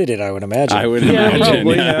 heavily edited, I would imagine. I would Yeah, imagine.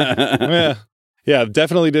 probably, yeah. Yeah,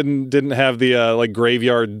 definitely didn't have the like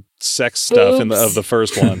graveyard sex stuff of the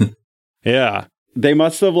first one. Yeah. They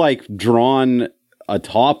must have like drawn a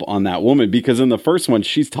top on that woman, because in the first one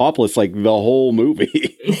she's topless like the whole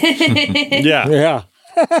movie. Yeah. Yeah.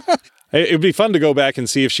 It'd be fun to go back and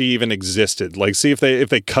see if she even existed. Like see if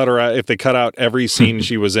they cut her out, if they cut out every scene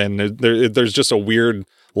she was in. There's just a weird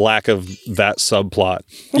lack of that subplot.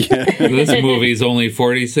 This movie's only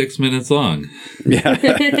 46 minutes long. Yeah.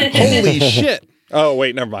 Holy shit. Oh,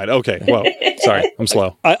 wait, never mind. Okay. Well, sorry. I'm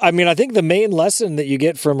slow. I mean, I think the main lesson that you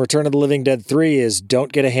get from Return of the Living Dead 3 is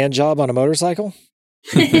don't get a hand job on a motorcycle.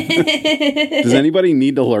 Does anybody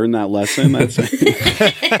need to learn that lesson?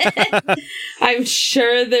 I'm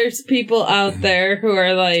sure there's people out there who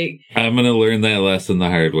are like, I'm going to learn that lesson the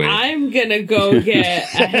hard way. I'm gonna go get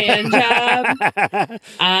a hand job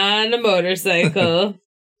on a motorcycle.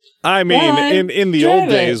 I mean, Well, in the drive old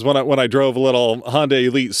days when I drove a little Honda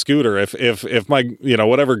Elite scooter, if my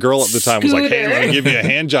whatever girl at the time was like, "Hey, I'm gonna give you a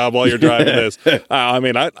hand job while you're driving this," I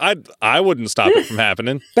mean, I wouldn't stop it from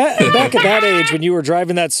happening. Back at that age, when you were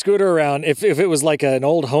driving that scooter around, if it was like an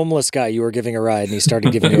old homeless guy you were giving a ride and he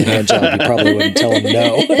started giving you a hand job, you probably wouldn't tell him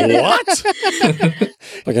no. What?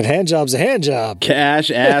 Like a hand job's a hand job.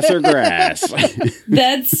 Cash, ass, or grass.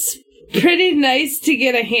 That's pretty nice to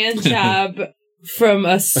get a hand job from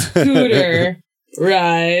a scooter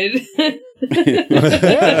ride.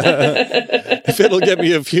 If it'll get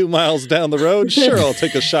me a few miles down the road, sure, I'll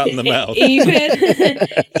take a shot in the mouth. even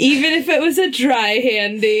if it was a dry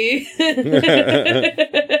handy.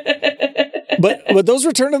 But those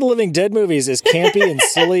Return of the Living Dead movies, as campy and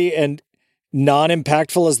silly and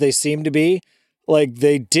non-impactful as they seem to be, like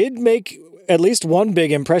they did make at least one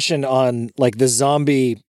big impression on like the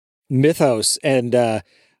zombie mythos, and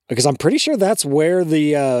because I'm pretty sure that's where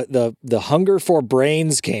the hunger for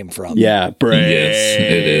brains came from. Yeah, brains. Yes,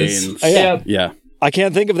 it is. Yeah. Yeah. I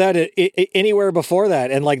can't think of that anywhere before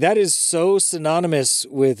that. And like that is so synonymous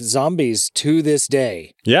with zombies to this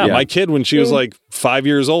day. Yeah, Yeah. my kid, when she was like 5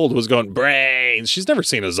 years old, was going, brains. She's never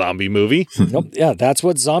seen a zombie movie. Nope. Yeah, that's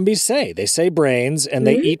what zombies say. They say brains and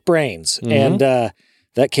they eat brains. And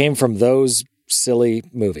that came from those silly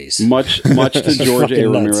movies. Much to George A.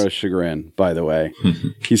 Fucking nuts. Romero's chagrin, by the way.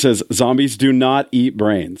 He says zombies do not eat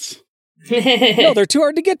brains. No, they're too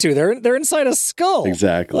hard to get to. They're inside a skull.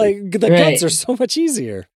 Exactly. Like the Right. guts are so much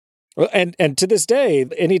easier. And to this day,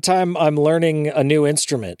 anytime I'm learning a new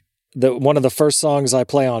instrument, one of the first songs I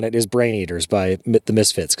play on it is Brain Eaters by the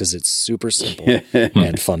Misfits, because it's super simple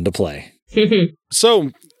and fun to play.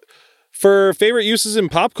 So, for favorite uses in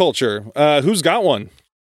pop culture, who's got one?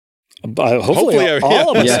 Hopefully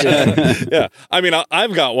all of us Yeah. do. Yeah, I mean,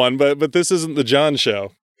 I've got one, but this isn't the John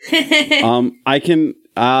show. I can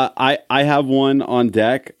I have one on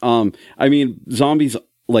deck. I mean, zombies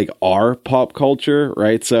like are pop culture,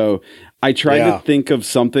 right? So I tried Yeah. to think of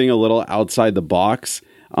something a little outside the box.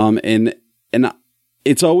 And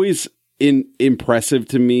it's always impressive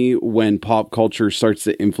to me when pop culture starts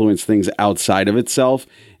to influence things outside of itself.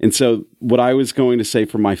 And so what I was going to say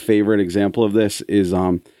for my favorite example of this is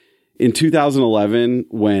in 2011,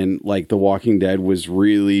 when like The Walking Dead was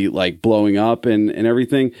really like blowing up and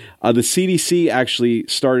everything, the CDC actually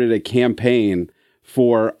started a campaign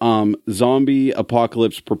for zombie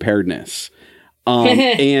apocalypse preparedness.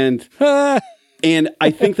 And And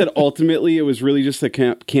I think that ultimately it was really just a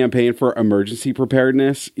campaign for emergency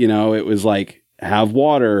preparedness. You know, it was like, have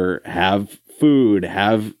water, have food,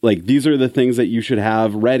 have like, these are the things that you should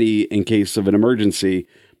have ready in case of an emergency.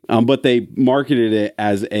 But they marketed it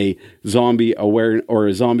as a zombie aware or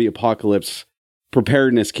a zombie apocalypse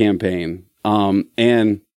preparedness campaign.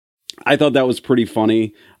 And I thought that was pretty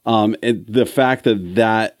funny. The fact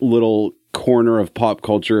that little corner of pop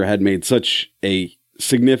culture had made such a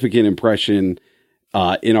significant impression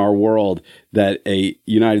in our world that a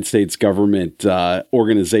United States government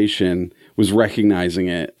organization was recognizing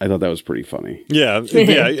it. I thought that was pretty funny. Yeah,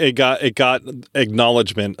 it got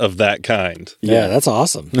acknowledgement of that kind. Yeah, that's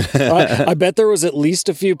awesome. I bet there was at least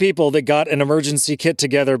a few people that got an emergency kit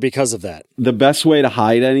together because of that. The best way to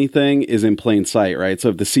hide anything is in plain sight, right? So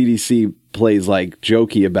if the CDC plays like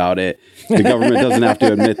jokey about it, the government doesn't have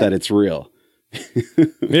to admit that it's real.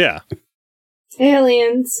 Yeah.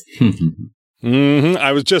 Aliens.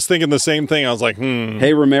 I was just thinking the same thing. I was like,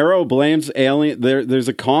 Hey, Romero blames alien. There's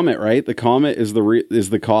a comet, right? The comet is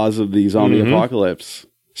the cause of the zombie apocalypse.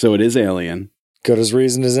 So it is alien. Good as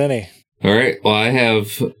reasoned as any. All right. Well, I have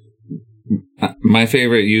my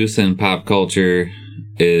favorite use in pop culture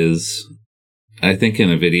is, I think,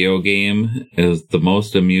 in a video game, is the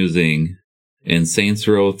most amusing in Saints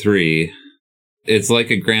Row 3. It's like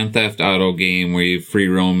a Grand Theft Auto game where you free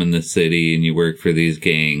roam in the city and you work for these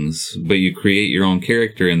gangs, but you create your own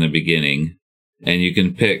character in the beginning. And you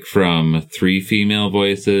can pick from 3 female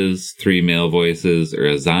voices, 3 male voices, or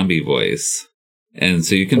a zombie voice. And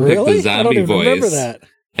so you can pick the zombie voice.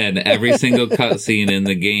 And every single cutscene in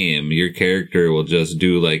the game, your character will just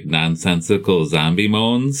do like nonsensical zombie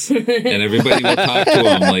moans. And everybody will talk to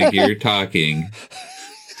him like you're talking.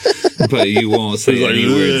 But you won't say any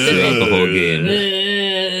words throughout the whole game.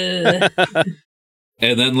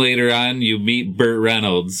 And then later on, you meet Burt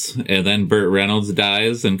Reynolds, and then Burt Reynolds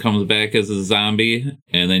dies and comes back as a zombie,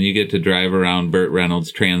 and then you get to drive around Burt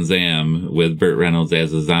Reynolds' Trans Am with Burt Reynolds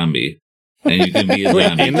as a zombie. And you can be a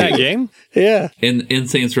zombie in that game? Yeah. In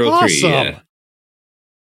Saints Row 3, yeah.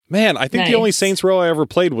 Man, I think the only Saints Row I ever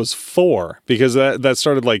played was 4, because that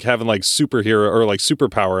started like having like superhero or like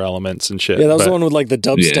superpower elements and shit. Yeah, that was the one with like the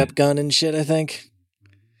dubstep gun and shit, I think.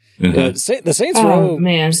 The Saints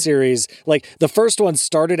Row series, like the first one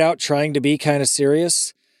started out trying to be kind of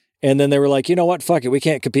serious, and then they were like, you know what, fuck it, we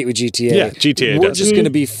can't compete with GTA. Yeah, GTA We're just going to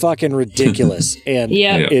be fucking ridiculous, and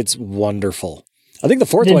it's wonderful. I think the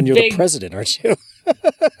fourth one, you're the president, aren't you?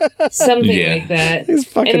 Something like that. It's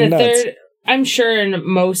fucking and the nuts. third, I'm sure in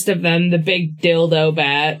most of them, the big dildo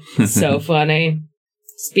bat. So funny.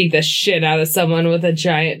 Speak the shit out of someone with a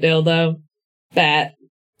giant dildo bat.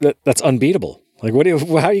 That's unbeatable. Like, how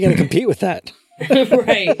are you going to compete with that?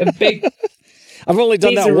 Right. A big. I've only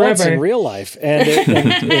done that once rubber. in real life.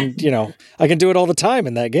 And, you know, I can do it all the time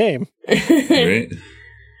in that game. Right.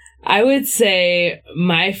 I would say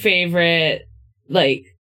my favorite, like,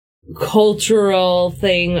 cultural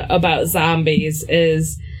thing about zombies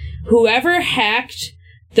is whoever hacked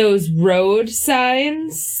those road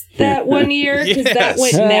signs that one year, because that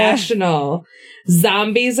went national.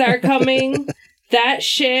 Zombies are coming. That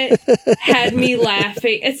shit had me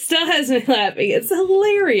laughing. It still has me laughing. It's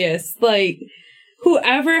hilarious. Like,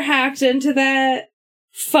 whoever hacked into that,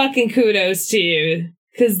 fucking kudos to you.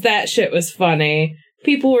 Because that shit was funny.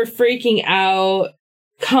 People were freaking out,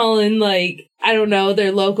 calling, like, I don't know,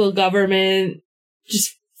 their local government,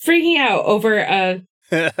 just freaking out over a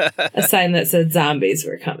sign that said zombies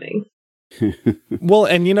were coming. Well,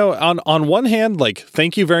 and you know, on one hand, like,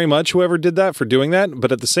 thank you very much, whoever did that, for doing that.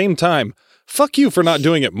 But at the same time, fuck you for not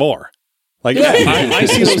doing it more. Like, I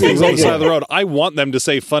see those things on the side of the road. I want them to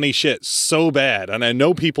say funny shit so bad, and I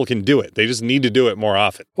know people can do it. They just need to do it more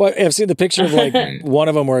often. Well, I've seen the picture of like one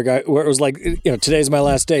of them where it was like, you know, today's my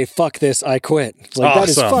last day. Fuck this, I quit. It's like, that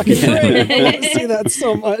is fucking great. I want to see that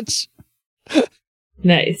so much.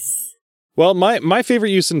 Nice. Well, my favorite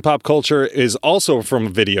use in pop culture is also from a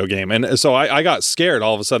video game, and so I got scared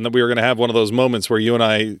all of a sudden that we were going to have one of those moments where you and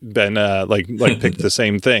I, Ben, like picked the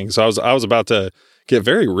same thing. So I was about to get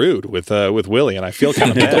very rude with Willie, and I feel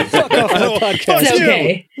kind of bad. Fuck off the podcast. It's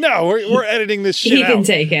okay. No, we're editing this shit He can out.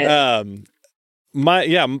 take it.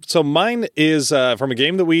 So mine is from a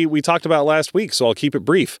game that we talked about last week. So I'll keep it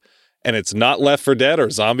brief, and it's not Left 4 Dead or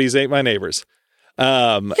Zombies Ate My Neighbors.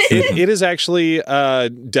 It is actually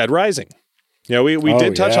Dead Rising. You know, we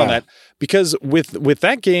did touch on that because with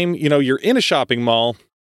that game, you know, you're in a shopping mall.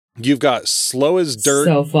 You've got slow as dirt,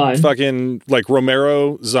 so fun. fucking like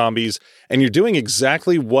Romero zombies, and you're doing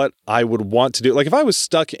exactly what I would want to do. Like if I was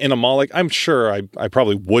stuck in a mall, like I'm sure I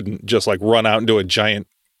probably wouldn't just like run out into a giant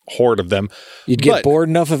horde of them. You'd get But- bored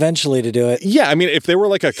enough eventually to do it. Yeah, I mean, if there were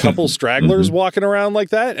like a couple stragglers walking around like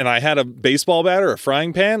that, and I had a baseball bat or a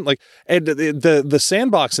frying pan, like, and the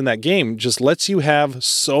sandbox in that game just lets you have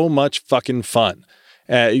so much fucking fun.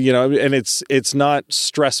 You know, and it's not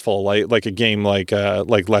stressful like a game like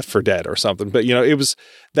Left 4 Dead or something. But you know, it was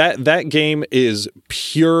that game is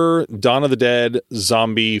pure Dawn of the Dead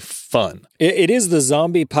zombie fun. It is the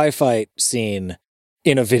zombie pie fight scene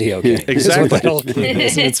in a video game. Exactly. Is what that whole thing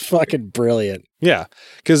is, and it's fucking brilliant. Yeah,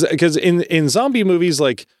 because in zombie movies,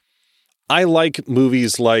 like I like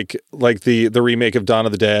movies like the remake of Dawn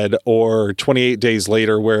of the Dead or 28 Days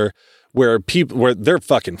Later, where they're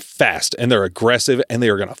fucking fast and they're aggressive and they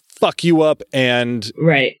are gonna fuck you up and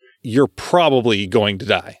Right. you're probably going to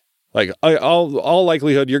die. Like all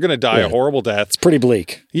likelihood, you're gonna die a horrible death. It's pretty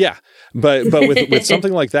bleak. Yeah, but with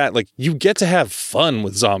something like that, like you get to have fun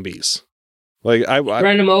with zombies. Like I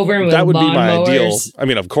Run them over with that would be my lawnmowers. ideal. I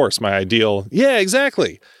mean, of course, my ideal. Yeah,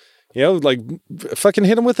 exactly. You know, like fucking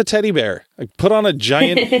hit him with a teddy bear. Like put on a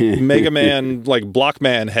giant Mega Man like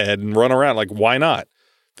Blockman head and run around. Like why not?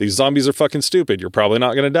 These zombies are fucking stupid. You're probably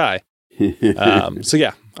not going to die. So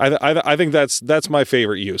yeah, I think that's my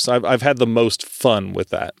favorite use. I've had the most fun with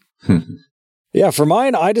that. Yeah, for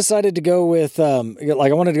mine, I decided to go with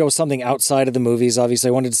like I wanted to go with something outside of the movies. Obviously,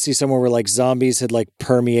 I wanted to see somewhere where like zombies had like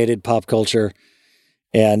permeated pop culture,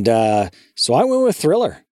 and so I went with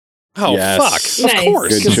Thriller. Oh Yes. fuck! Nice. Of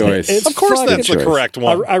course, Good choice. It's of course, fucking- that's the correct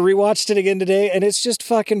one. I rewatched it again today, and it's just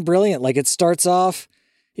fucking brilliant. Like it starts off,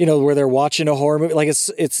 you know, where they're watching a horror movie. Like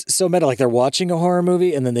it's so meta. Like they're watching a horror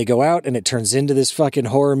movie, and then they go out, and it turns into this fucking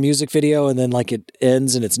horror music video, and then like it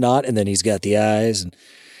ends, and it's not, and then he's got the eyes, and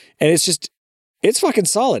it's fucking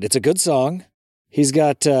solid. It's a good song. He's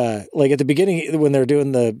got like at the beginning when they're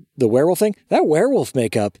doing the werewolf thing, that werewolf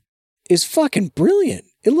makeup is fucking brilliant.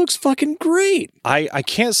 It looks fucking great. I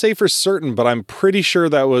can't say for certain, but I'm pretty sure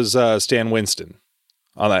that was Stan Winston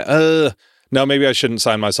on that. No, maybe I shouldn't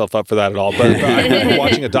sign myself up for that at all. But I remember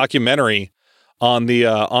watching a documentary on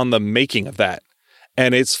the making of that,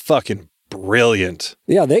 and it's fucking brilliant.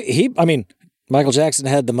 Yeah, I mean, Michael Jackson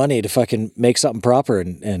had the money to fucking make something proper,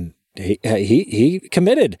 and he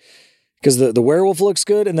committed because the werewolf looks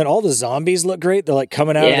good, and then all the zombies look great. They're like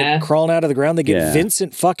coming out, crawling out of the ground. They get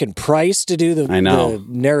Vincent fucking Price to do the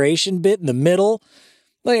narration bit in the middle.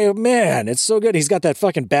 Like, man, it's so good. He's got that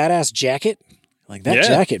fucking badass jacket. Like that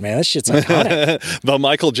jacket, man, that shit's iconic. The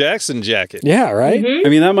Michael Jackson jacket. Yeah, right? Mhm. I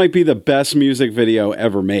mean, that might be the best music video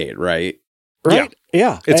ever made, right? Right?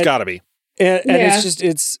 Yeah. It's got to be. And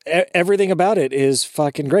it's everything about it is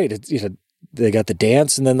fucking great. It's, you know, they got the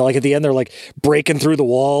dance, and then like at the end they're like breaking through the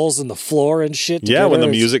walls and the floor and shit. Yeah, when the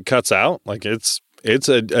together. music cuts out, like it's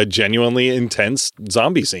a genuinely intense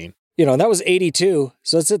zombie scene. You know, and that was 82,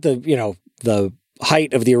 so it's at the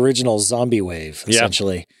height of the original zombie wave,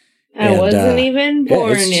 essentially. I wasn't even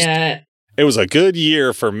born yet. It was a good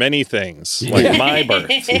year for many things, like my birth.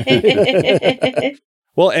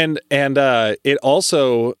 Well, and it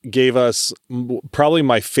also gave us probably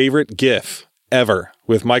my favorite GIF ever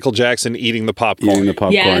with Michael Jackson eating the popcorn. Eating the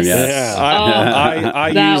popcorn, Yes. yes.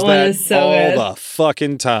 I That use one that is so all good. the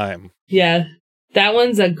fucking time. Yeah. That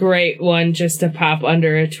one's a great one just to pop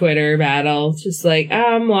under a Twitter battle. Just like,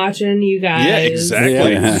 I'm watching you guys. Yeah,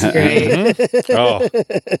 exactly. It's great.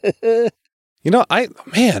 Oh. You know,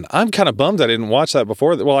 I'm kind of bummed I didn't watch that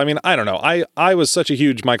before. Well, I mean, I don't know. I was such a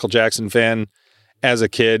huge Michael Jackson fan as a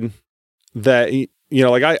kid that, you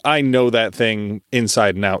know, like I know that thing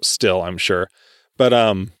inside and out still, I'm sure. But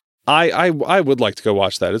I would like to go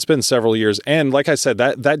watch that. It's been several years. And like I said,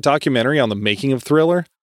 that documentary on the making of Thriller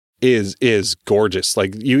is gorgeous.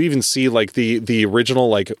 Like you even see like the original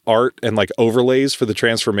like art and like overlays for the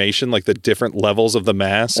transformation, like the different levels of the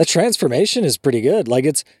mask. That transformation is pretty good. Like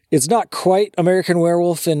it's not quite American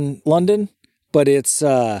Werewolf in London, but it's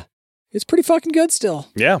pretty fucking good still.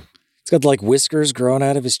 Yeah. It's got like whiskers growing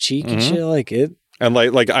out of his cheek and shit like it. And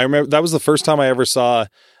like I remember that was the first time I ever saw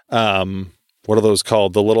what are those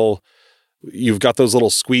called? The little, you've got those little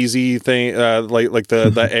squeezy thing like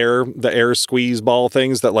the air squeeze ball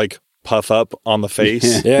things that like puff up on the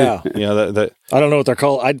face. Yeah. You know that I don't know what they're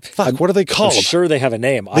called. what are they called? I'm sure they have a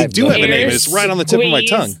name. They do have a name. It's right on the tip of my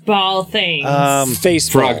tongue. Ball things. Face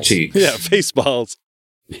Frog balls. cheeks. Yeah, face balls.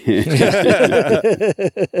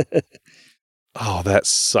 Oh, that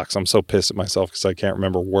sucks. I'm so pissed at myself because I can't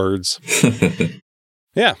remember words.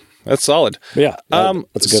 Yeah, that's solid. Yeah.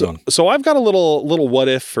 That's a good one. So I've got a little what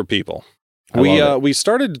if for people. We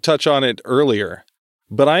started to touch on it earlier,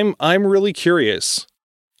 but I'm really curious.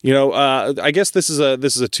 You know, I guess this is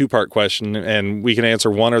a two-part question, and we can answer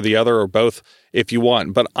one or the other or both if you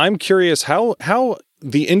want. But I'm curious how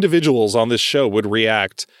the individuals on this show would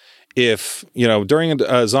react if, during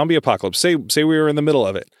a zombie apocalypse, say we were in the middle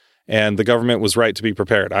of it and the government was right to be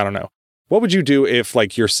prepared. I don't know. What would you do if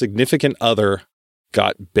like your significant other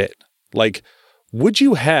got bit? Like, would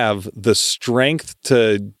you have the strength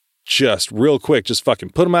to just real quick, just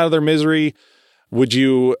fucking put them out of their misery? Would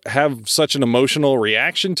you have such an emotional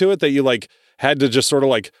reaction to it that you like had to just sort of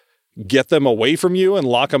like get them away from you and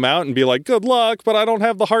lock them out and be like, good luck, but I don't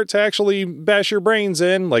have the heart to actually bash your brains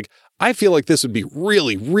in? Like, I feel like this would be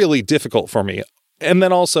really, really difficult for me. And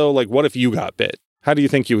then also, like, what if you got bit? How do you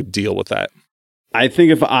think you would deal with that? I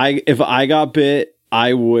think if I got bit,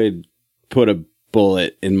 I would put a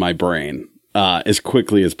bullet in my brain as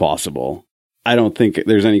quickly as possible. I don't think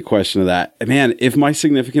there's any question of that. Man, if my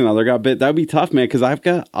significant other got bit, that would be tough, man, because I've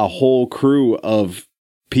got a whole crew of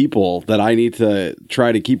people that I need to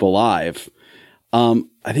try to keep alive.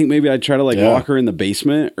 I think maybe I'd try to lock her in the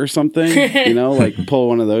basement or something, like pull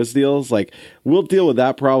one of those deals. Like, we'll deal with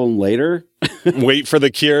that problem later. Wait for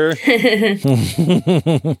the cure.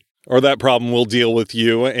 Or that problem will deal with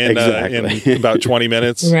you in about 20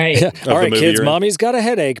 minutes. Right. All right, kids, mommy's got a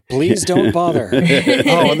headache. Please don't bother.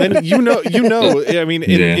 And then, I mean,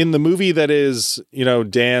 in the movie that is,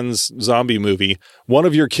 Dan's zombie movie, one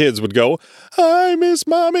of your kids would go, I miss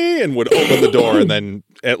mommy, and would open the door, and then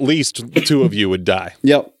at least two of you would die.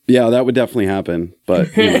 Yep. Yeah, that would definitely happen. But,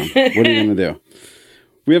 what are you going to do?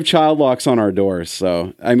 We have child locks on our doors.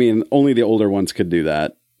 So, I mean, only the older ones could do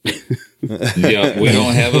that. Yeah, we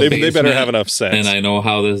don't have a basement, they better have enough sense. And I know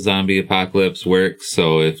how the zombie apocalypse works,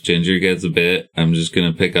 so if Ginger gets a bit, I'm just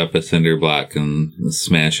gonna pick up a cinder block and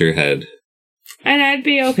smash her head. And I'd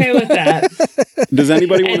be okay with that. Does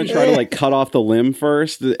anybody want to try to cut off the limb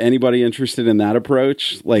first? Anybody interested in that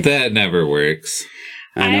approach? That never works.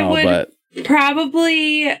 I know, but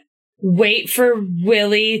probably wait for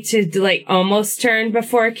Willie to almost turn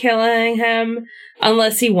before killing him,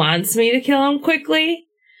 unless he wants me to kill him quickly.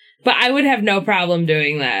 But I would have no problem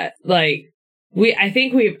doing that. I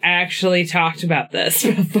think we've actually talked about this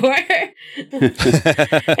before.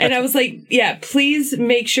 And I was like, yeah, please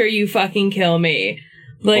make sure you fucking kill me.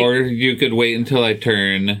 Or you could wait until I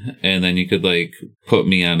turn, and then you could put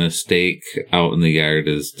me on a stake out in the yard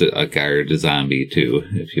as a guard zombie too,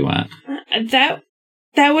 if you want.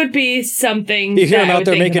 That would be something. You hear him out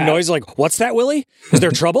there making noise like, what's that, Willie? Is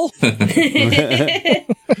there trouble?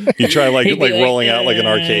 You try rolling out an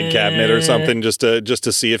arcade cabinet or something just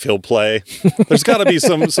to see if he'll play. There's got to be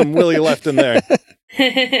some Willie left in there.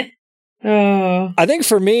 Oh. I think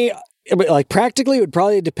for me, practically it would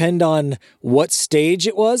probably depend on what stage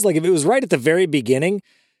it was. If it was right at the very beginning,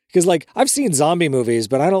 because I've seen zombie movies,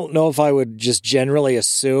 but I don't know if I would just generally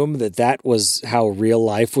assume that was how real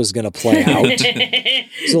life was going to play out.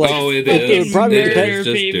 So it would probably depend.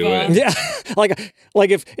 Just do it. Yeah,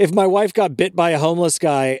 if my wife got bit by a homeless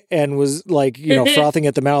guy and was frothing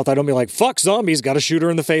at the mouth, I don't be like, fuck zombies, got to shoot her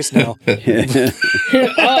in the face now.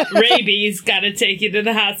 Rabies, got to take you to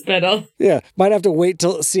the hospital. Yeah, might have to wait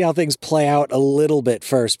to see how things play out a little bit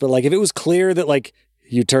first. But if it was clear that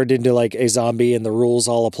you turned into a zombie and the rules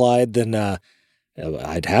all applied, then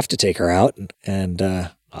I'd have to take her out, and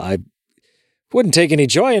I wouldn't take any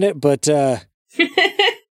joy in it, but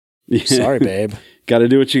sorry, babe. Got to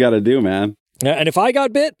do what you got to do, man. And if I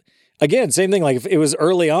got bit, again, same thing. If it was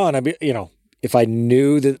early on, if I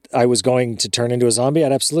knew that I was going to turn into a zombie,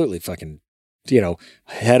 I'd absolutely fucking,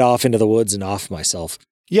 head off into the woods and off myself.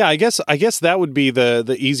 Yeah, I guess that would be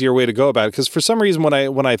the easier way to go about it. Because for some reason,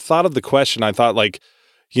 when I thought of the question, I thought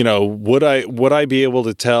would I be able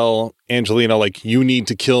to tell Angelina you need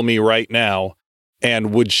to kill me right now,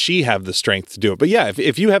 and would she have the strength to do it? But yeah,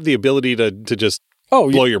 if you have the ability to just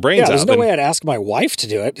blow your brains out, there's no way I'd ask my wife to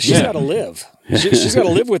do it. She's got to live. She's got to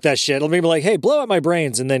live with that shit. Let me be like, hey, blow out my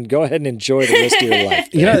brains, and then go ahead and enjoy the rest of your life.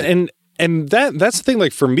 Yeah, and that's the thing.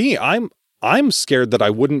 For me, I'm scared that I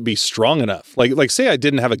wouldn't be strong enough. Say I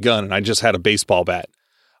didn't have a gun and I just had a baseball bat.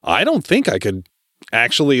 I don't think I could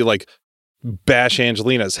actually bash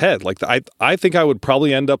Angelina's head. I think I would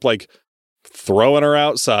probably end up throwing her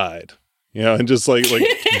outside, and just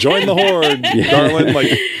join the horde, darling.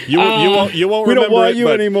 You won't we remember don't want it, you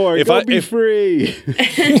anymore. Go be free.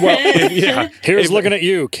 Well, here's looking at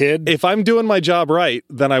you, kid. If I'm doing my job right,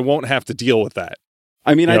 then I won't have to deal with that.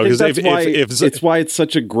 I mean, I think that's why it's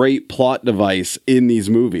such a great plot device in these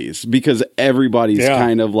movies, because everybody's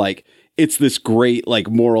kind of it's this great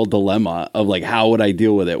moral dilemma of how would I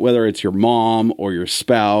deal with it? Whether it's your mom or your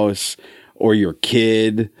spouse or your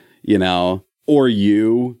kid, or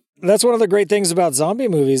you. That's one of the great things about zombie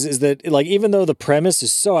movies is that even though the premise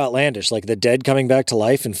is so outlandish, the dead coming back to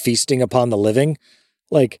life and feasting upon the living,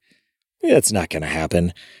 it's not going to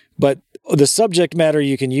happen. But the subject matter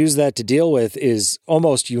you can use that to deal with is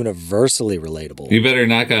almost universally relatable. You better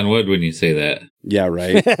knock on wood when you say that. Yeah,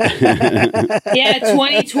 right. Yeah,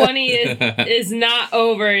 2020 is not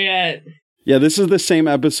over yet. Yeah, this is the same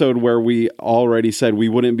episode where we already said we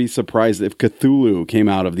wouldn't be surprised if Cthulhu came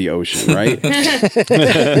out of the ocean, right?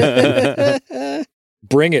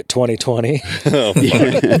 Bring it, 2020. Oh,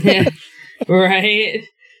 Yeah, right?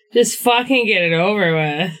 Just fucking get it over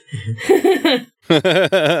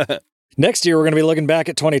with. Next year, we're going to be looking back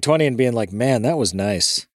at 2020 and being like, man, that was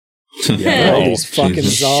nice. Yeah. All these fucking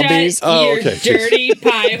Jesus. zombies. Shut Oh, your okay. dirty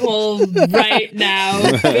pie hole right now,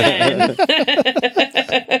 Ben.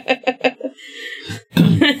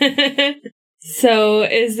 So,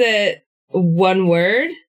 is it one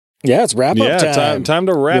word? Yeah, it's wrap up yeah, time. time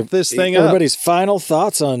to wrap this thing up. Everybody's final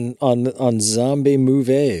thoughts on zombie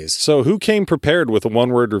movies. So who came prepared with a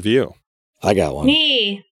one-word review? I got one.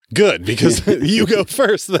 Me. Good, because you go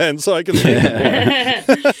first then, so I can say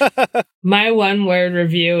My one word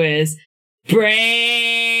review is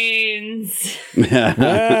brains.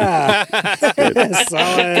 Ah,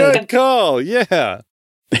 solid. Good call. Yeah.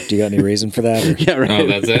 Do you got any reason for that? Or- Yeah, right. Oh,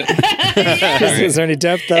 that's it? Is there any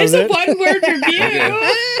depth? That It's was a it? one word review.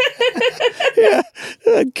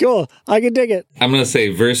 Yeah. Cool. I can dig it. I'm going to say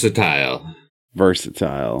versatile.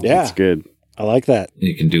 Versatile. Yeah. That's good. I like that.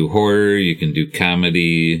 You can do horror, you can do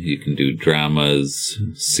comedy, you can do dramas,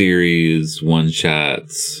 series,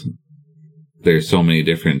 one-shots. There's so many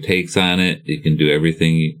different takes on it. You can do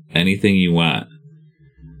anything you want.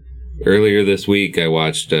 Earlier this week, I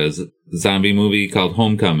watched a zombie movie called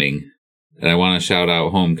Homecoming, and I want to shout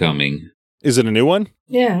out Homecoming. Is it a new one?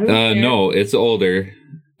 Yeah. No, it's older.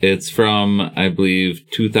 It's from, I believe,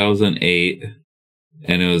 2008,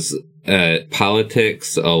 and it was a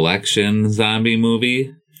politics election zombie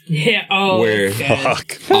movie. Yeah. Oh, Where- it's good.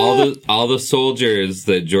 Fuck. all the soldiers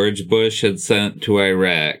that George Bush had sent to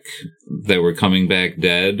Iraq that were coming back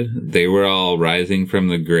dead, they were all rising from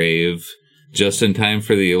the grave just in time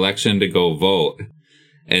for the election to go vote.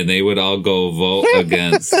 And they would all go vote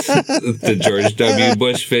against the George W.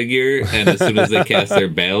 Bush figure. And as soon as they cast their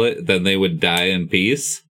ballot, then they would die in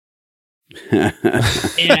peace. Yeah.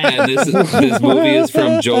 And this movie is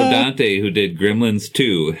from Joe Dante, who did Gremlins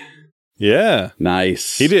 2. Yeah.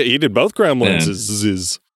 Nice. He did both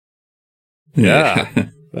Gremlins. Yeah.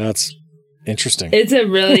 That's interesting. It's a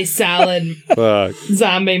really solid Fuck.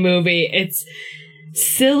 zombie movie. It's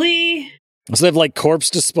silly. So they have like corpse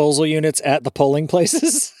disposal units at the polling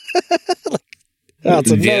places.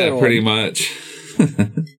 That's another Yeah, one. pretty much.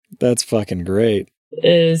 That's fucking great.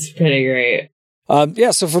 It's pretty great.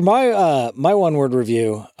 Yeah. So for my my one word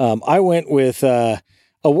review, I went with a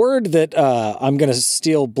word that I'm going to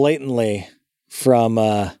steal blatantly from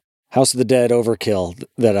House of the Dead Overkill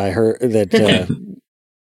that I heard that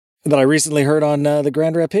that I recently heard on the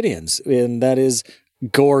Grand Rapidians, and that is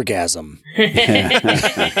goregasm.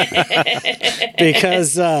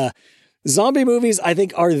 Because zombie movies, I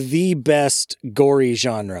think, are the best gory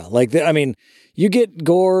genre. Like, I mean, you get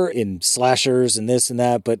gore in slashers and this and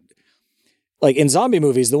that, but like in zombie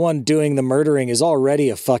movies, the one doing the murdering is already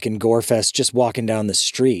a fucking gore fest just walking down the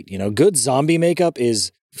street. You know, good zombie makeup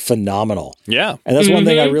is phenomenal. Yeah. And that's one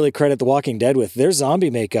thing I really credit The Walking Dead with. Their zombie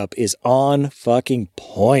makeup is on fucking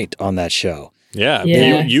point on that show. Yeah.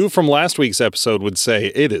 Yeah. You from last week's episode would say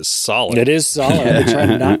it is solid. It is solid. I've been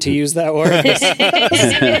trying not to use that word.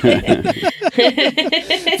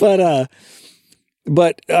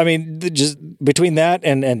 But I mean, just between that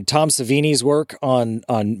and Tom Savini's work on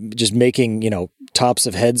just making, you know, tops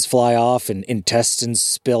of heads fly off and intestines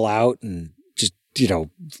spill out and just, you know,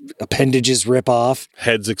 appendages rip off.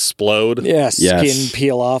 Heads explode. Yeah, skin Yes.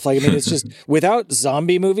 peel off. Like, I mean, it's just without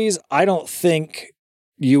zombie movies, I don't think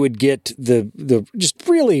you would get the just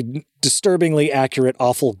really disturbingly accurate,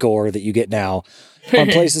 awful gore that you get now on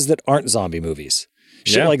places that aren't zombie movies.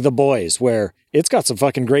 Shit Yeah. like The Boys, where it's got some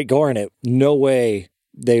fucking great gore in it. No way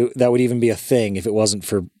that would even be a thing if it wasn't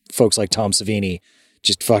for folks like Tom Savini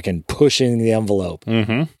just fucking pushing the envelope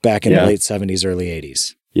Mm-hmm. back in Yeah. the late 70s, early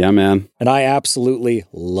 80s. Yeah, man. And I absolutely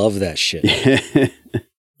love that shit.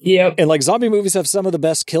 Yep. And like zombie movies have some of the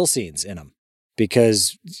best kill scenes in them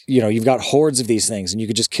because, you know, you've got hordes of these things and you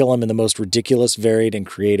could just kill them in the most ridiculous, varied, and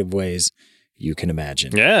creative ways you can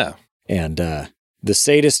imagine. Yeah. And the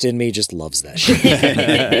sadist in me just loves that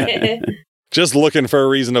shit. Just looking for a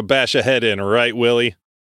reason to bash a head in, right, Willie?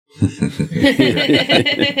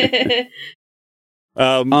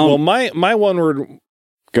 Well, my one word.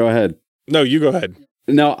 Go ahead. No, you go ahead.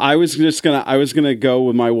 No, I was gonna go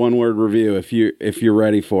with my one word review if you're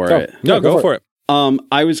ready for it. No, go for it.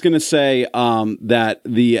 I was going to say that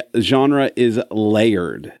the genre is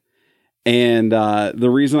layered. And the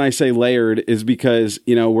reason I say layered is because,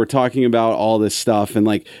 we're talking about all this stuff and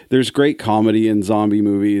like there's great comedy in zombie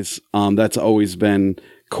movies. That's always been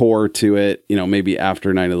core to it, maybe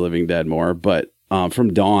after Night of the Living Dead more, but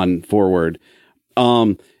from Dawn forward,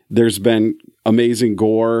 there's been amazing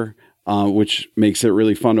gore, which makes it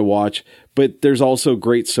really fun to watch. But there's also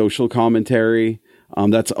great social commentary.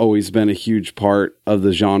 That's always been a huge part of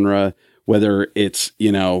the genre, whether it's,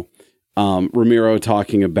 Romero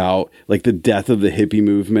talking about like the death of the hippie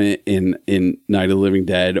movement in Night of the Living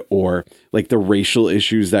Dead, or like the racial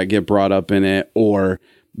issues that get brought up in it, or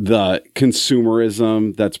the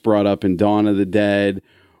consumerism that's brought up in Dawn of the Dead,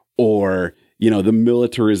 or, the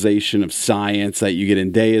militarization of science that you get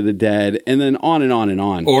in Day of the Dead, and then on and on and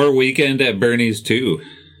on. Or Weekend at Bernie's too.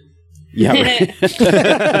 Yeah,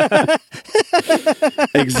 right.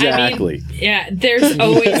 Exactly. There's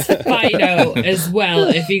always Fido as well.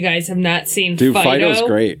 If you guys have not seen Dude, Fido. Fido's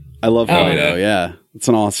great. I love Fido. Yeah. It's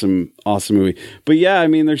an awesome movie. But yeah, I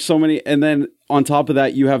mean, there's so many. And then on top of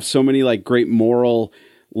that, you have so many like great moral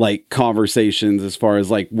like conversations as far as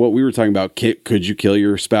like what we were talking about. Could you kill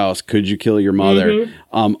your spouse? Could you kill your mother?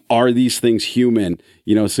 Mm-hmm. Are these things human?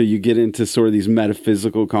 So you get into sort of these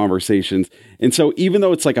metaphysical conversations. And so even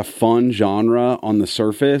though it's like a fun genre on the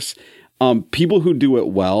surface, people who do it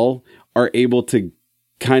well are able to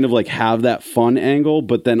kind of like have that fun angle,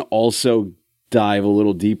 but then also dive a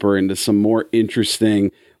little deeper into some more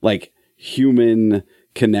interesting, like human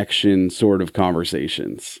connection sort of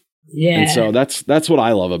conversations. Yeah. And so that's what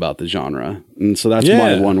I love about the genre. And so that's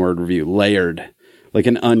my one word review: layered, like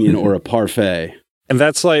an onion or a parfait. And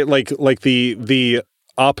that's like the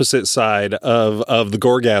opposite side of the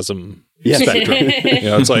Gorgasm spectrum.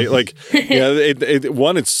 It's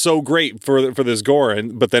it's so great for this gore,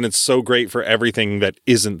 but then it's so great for everything that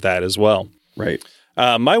isn't that as well. Right.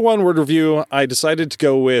 My one word review, I decided to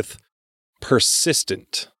go with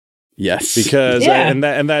persistent. Yes, because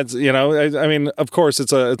that's I mean, of course,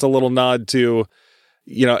 it's a little nod to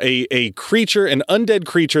a creature, an undead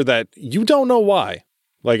creature that you don't know why.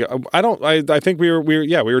 Like I think we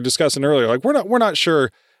were discussing earlier. Like we're not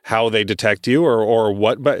sure how they detect you or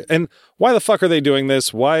what, but and why the fuck are they doing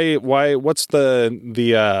this? Why what's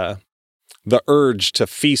the urge to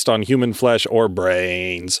feast on human flesh or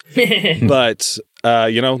brains? But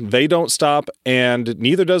they don't stop, and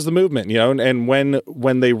neither does the movement, and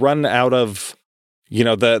when they run out of,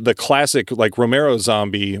 the classic, like Romero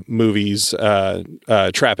zombie movies,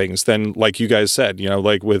 trappings, then like you guys said,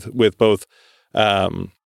 like with both,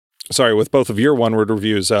 with both of your one word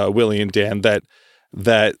reviews, Willie and Dan,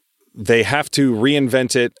 that they have to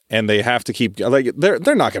reinvent it and they have to keep, like,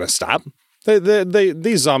 they're not going to stop.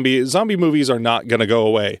 These zombie movies are not going to go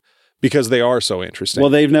away, because they are so interesting. Well,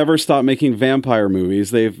 they've never stopped making vampire movies.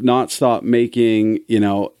 They've not stopped making,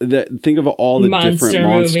 think of all the different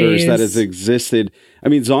monsters that has existed. I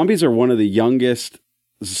mean, zombies are one of the youngest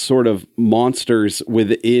sort of monsters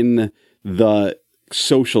within the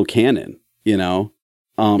social canon, So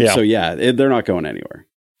they're not going anywhere.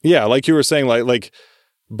 Yeah, like you were saying, like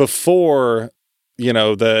before,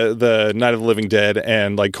 the Night of the Living Dead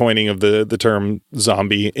and like coining of the term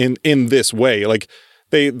zombie in this way, like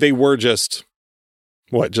they were just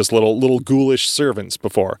little ghoulish servants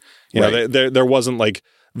before. There wasn't like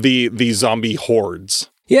the zombie hordes.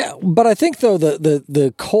 Yeah, but I think though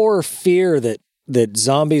the core fear that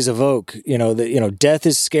zombies evoke, that death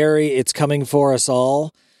is scary, it's coming for us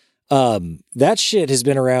all. That shit has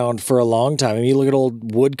been around for a long time. I mean, you look at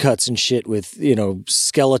old woodcuts and shit with,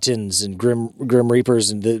 skeletons and grim reapers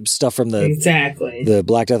and the stuff from the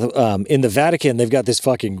Black Death. In the Vatican, they've got this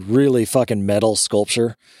really fucking metal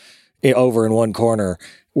sculpture over in one corner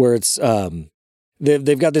where it's,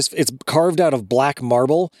 they've got this, it's carved out of black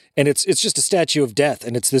marble, and it's just a statue of death,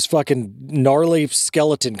 and it's this fucking gnarly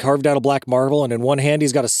skeleton carved out of black marble, and in one hand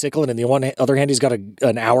he's got a sickle, and in the other hand he's got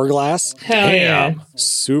an hourglass. Hell yeah.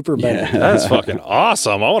 Super metal. Yeah, that's fucking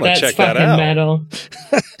awesome. I want to check that out. Metal.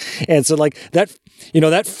 And so like that,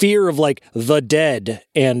 that fear of like the dead,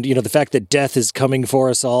 and the fact that death is coming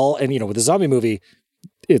for us all, and with the zombie movie,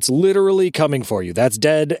 it's literally coming for you. That's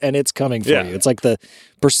dead, and it's coming for you. It's like the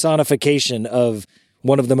personification of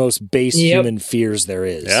one of the most base human fears there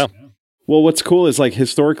is. Yeah. Well, what's cool is like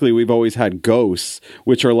historically we've always had ghosts,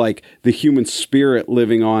 which are like the human spirit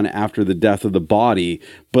living on after the death of the body.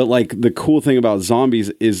 But like the cool thing about zombies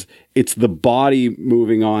is it's the body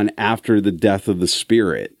moving on after the death of the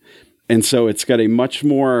spirit. And so it's got a much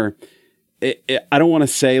more, I don't want to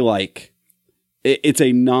say like, it's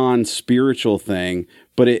a non-spiritual thing,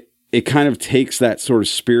 but it kind of takes that sort of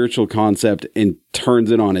spiritual concept and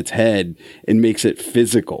turns it on its head and makes it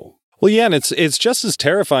physical. Well, yeah, and it's just as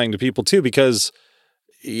terrifying to people too, because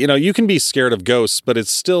you can be scared of ghosts, but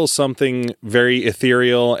it's still something very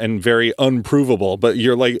ethereal and very unprovable. But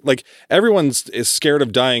you're like everyone's is scared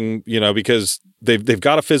of dying, because they've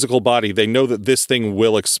got a physical body. They know that this thing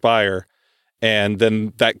will expire, and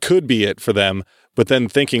then that could be it for them. But then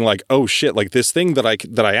thinking like, oh shit, like this thing that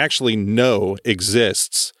I actually know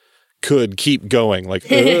exists could keep going. Like,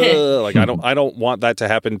 like I don't want that to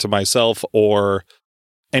happen to myself or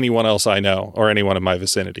anyone else I know or anyone in my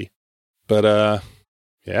vicinity. But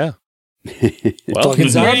yeah. Well, talking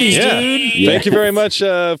zombies, yeah. dude. Yeah. Thank you very much,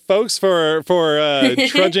 folks, for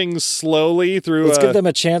trudging slowly through. Let's give them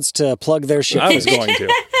a chance to plug their shit. I was going to.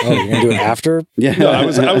 Oh, you're gonna do it after? Yeah. No, I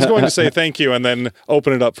was going to say thank you and then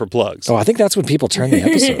open it up for plugs. Oh, I think that's when people turn the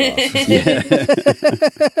episode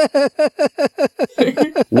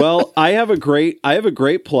off. Well, I have a great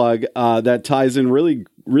plug that ties in really,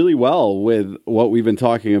 really well with what we've been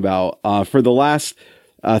talking about for the last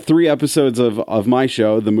 3 episodes of my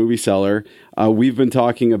show, The Movie Cellar. We've been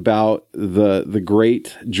talking about the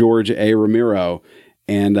great George A. Romero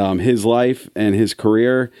and his life and his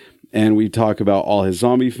career. And we talk about all his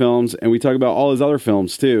zombie films, and we talk about all his other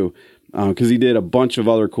films too, because he did a bunch of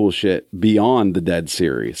other cool shit beyond the Dead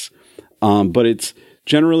series. But it's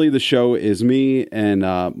generally the show is me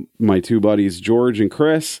and my 2 buddies, George and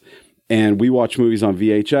Chris, and we watch movies on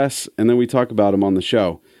VHS, and then we talk about them on the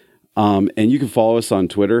show. And you can follow us on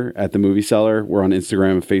Twitter at The Movie Cellar. We're on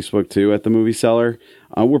Instagram and Facebook too at The Movie Cellar.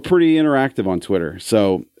 We're pretty interactive on Twitter.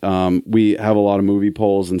 So we have a lot of movie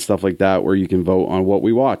polls and stuff like that where you can vote on what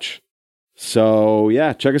we watch. So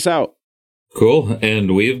yeah, check us out. Cool.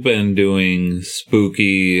 And we've been doing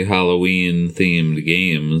spooky Halloween themed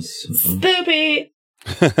games. Spoopy!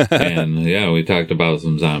 And yeah, we talked about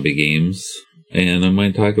some zombie games. And I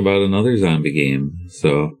might talk about another zombie game.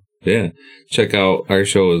 So yeah, check out our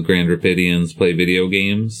show as Grand Rapidians Play Video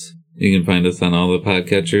Games. You can find us on all the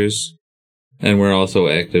podcatchers. And we're also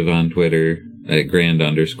active on Twitter at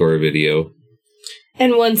Grand_video.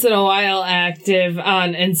 And once in a while active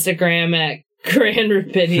on Instagram at Grand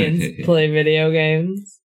Rapidians Play Video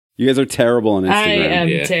Games. You guys are terrible on Instagram. I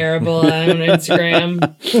am terrible on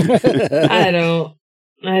Instagram.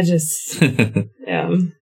 I just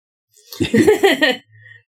am.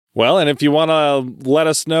 Well, and if you want to let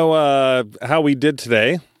us know how we did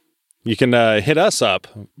today, you can hit us up.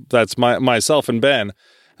 That's myself and Ben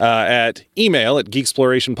at email at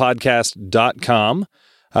geeksplorationpodcast.com.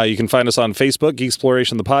 You can find us on Facebook,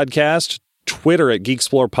 Geeksploration the Podcast, Twitter at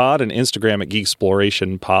GeekSplorePod, and Instagram at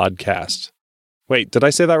Geeksploration Podcast. Wait, did I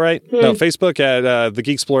say that right? No, Facebook at the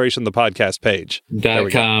Geeksploration the Podcast page.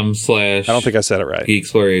 .com/ I don't think I said it right.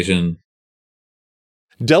 Geeksploration.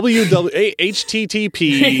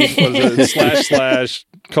 http://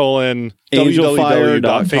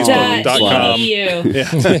 www.facebook.com.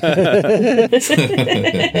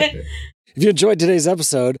 If you enjoyed today's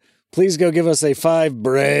episode, please go give us a 5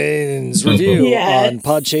 brains review on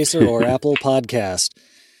Podchaser or Apple Podcast.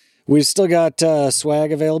 We've still got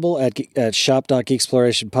swag available at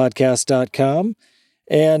shop.geeksplorationpodcast.com.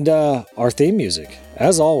 And our theme music,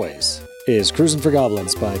 as always, is Cruising for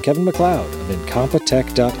Goblins by Kevin MacLeod of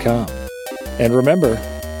Incompetech.com. And remember,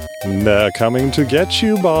 they're coming to get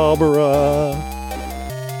you, Barbara.